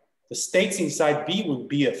 Like the states inside B will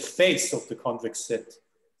be a face of the convex set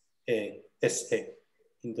SA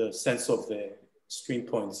in the sense of the stream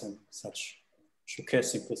points and such, Choquet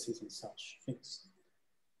simplices and such things.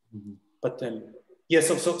 Mm-hmm. But then, yeah,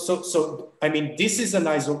 so I mean,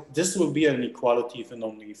 this will be an equality if and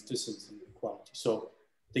only if this is an equality. So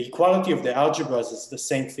the equality of the algebras is the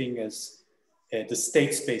same thing as the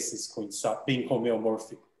state spaces being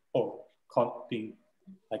homeomorphic or being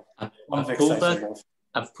like convex isomorphic.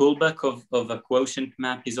 A pullback of a quotient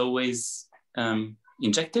map is always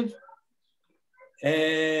injective?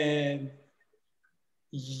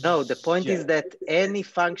 No, the point is that any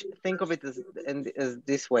function, think of it as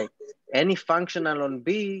this way. Any functional on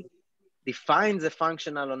B defines a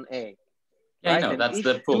functional on A. Yeah, right? I know, that's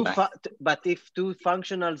the pullback. But if two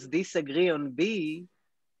functionals disagree on B,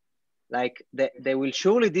 like they will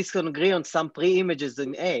surely disagree on some pre-images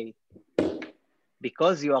in A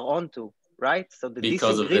because you are onto, right? So the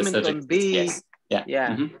because disagreement on B, yes. Yeah.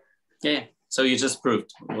 Mm-hmm. Yeah. So you just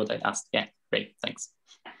proved what I asked. Yeah, great, thanks.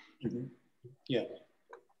 Mm-hmm. Yeah.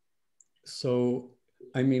 So,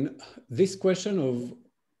 I mean, this question of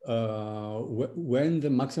when the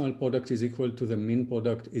maximal product is equal to the mean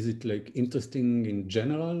product, is it like interesting in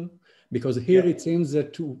general? Because here it seems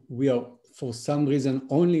that we are, for some reason,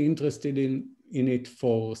 only interested in it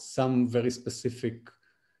for some very specific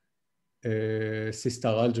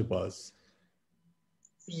C-star algebras.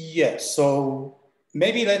 Yeah, so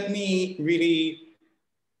maybe let me really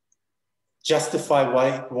justify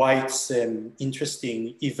why it's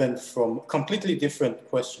interesting, even from a completely different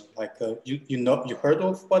question. Like you heard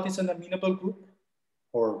of what is an amenable group,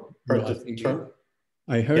 or heard the term?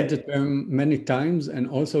 I heard the term many times and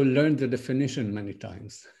also learned the definition many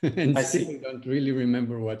times, and still don't really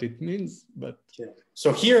remember what it means. But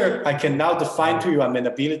so here I can now define to you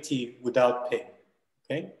amenability without pain.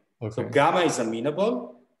 Okay. So gamma is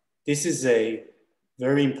amenable. This is a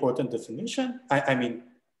very important definition. I mean,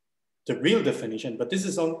 the real definition, but this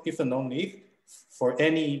is if and only if for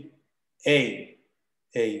any a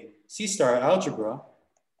C-star algebra,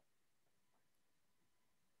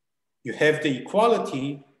 you have the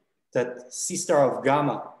equality that C-star of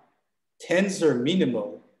gamma tensor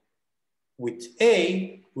minimal with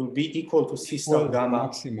A will be equal to C-star gamma.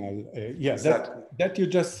 Maximal. Yeah, exactly. That you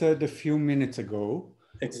just said a few minutes ago.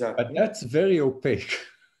 Exactly. But that's very opaque.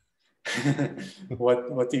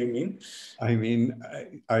 What do you mean? I mean,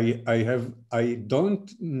 I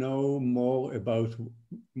don't know more about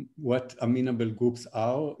what amenable groups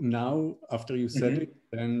are now after you said it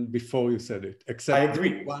than before you said it, except I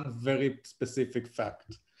agree. One very specific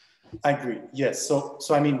fact. I agree, yes. So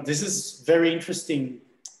I mean, this is very interesting,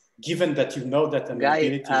 given that you know that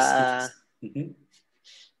amenability is...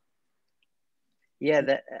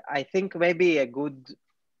 Yeah, I think maybe a good...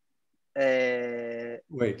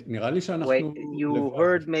 wait, נראה לי שאנחנו... you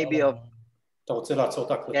heard maybe of... אתה רוצה לעצור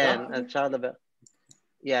את ההקלטה? כן, אפשר לדבר.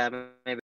 Yeah, maybe.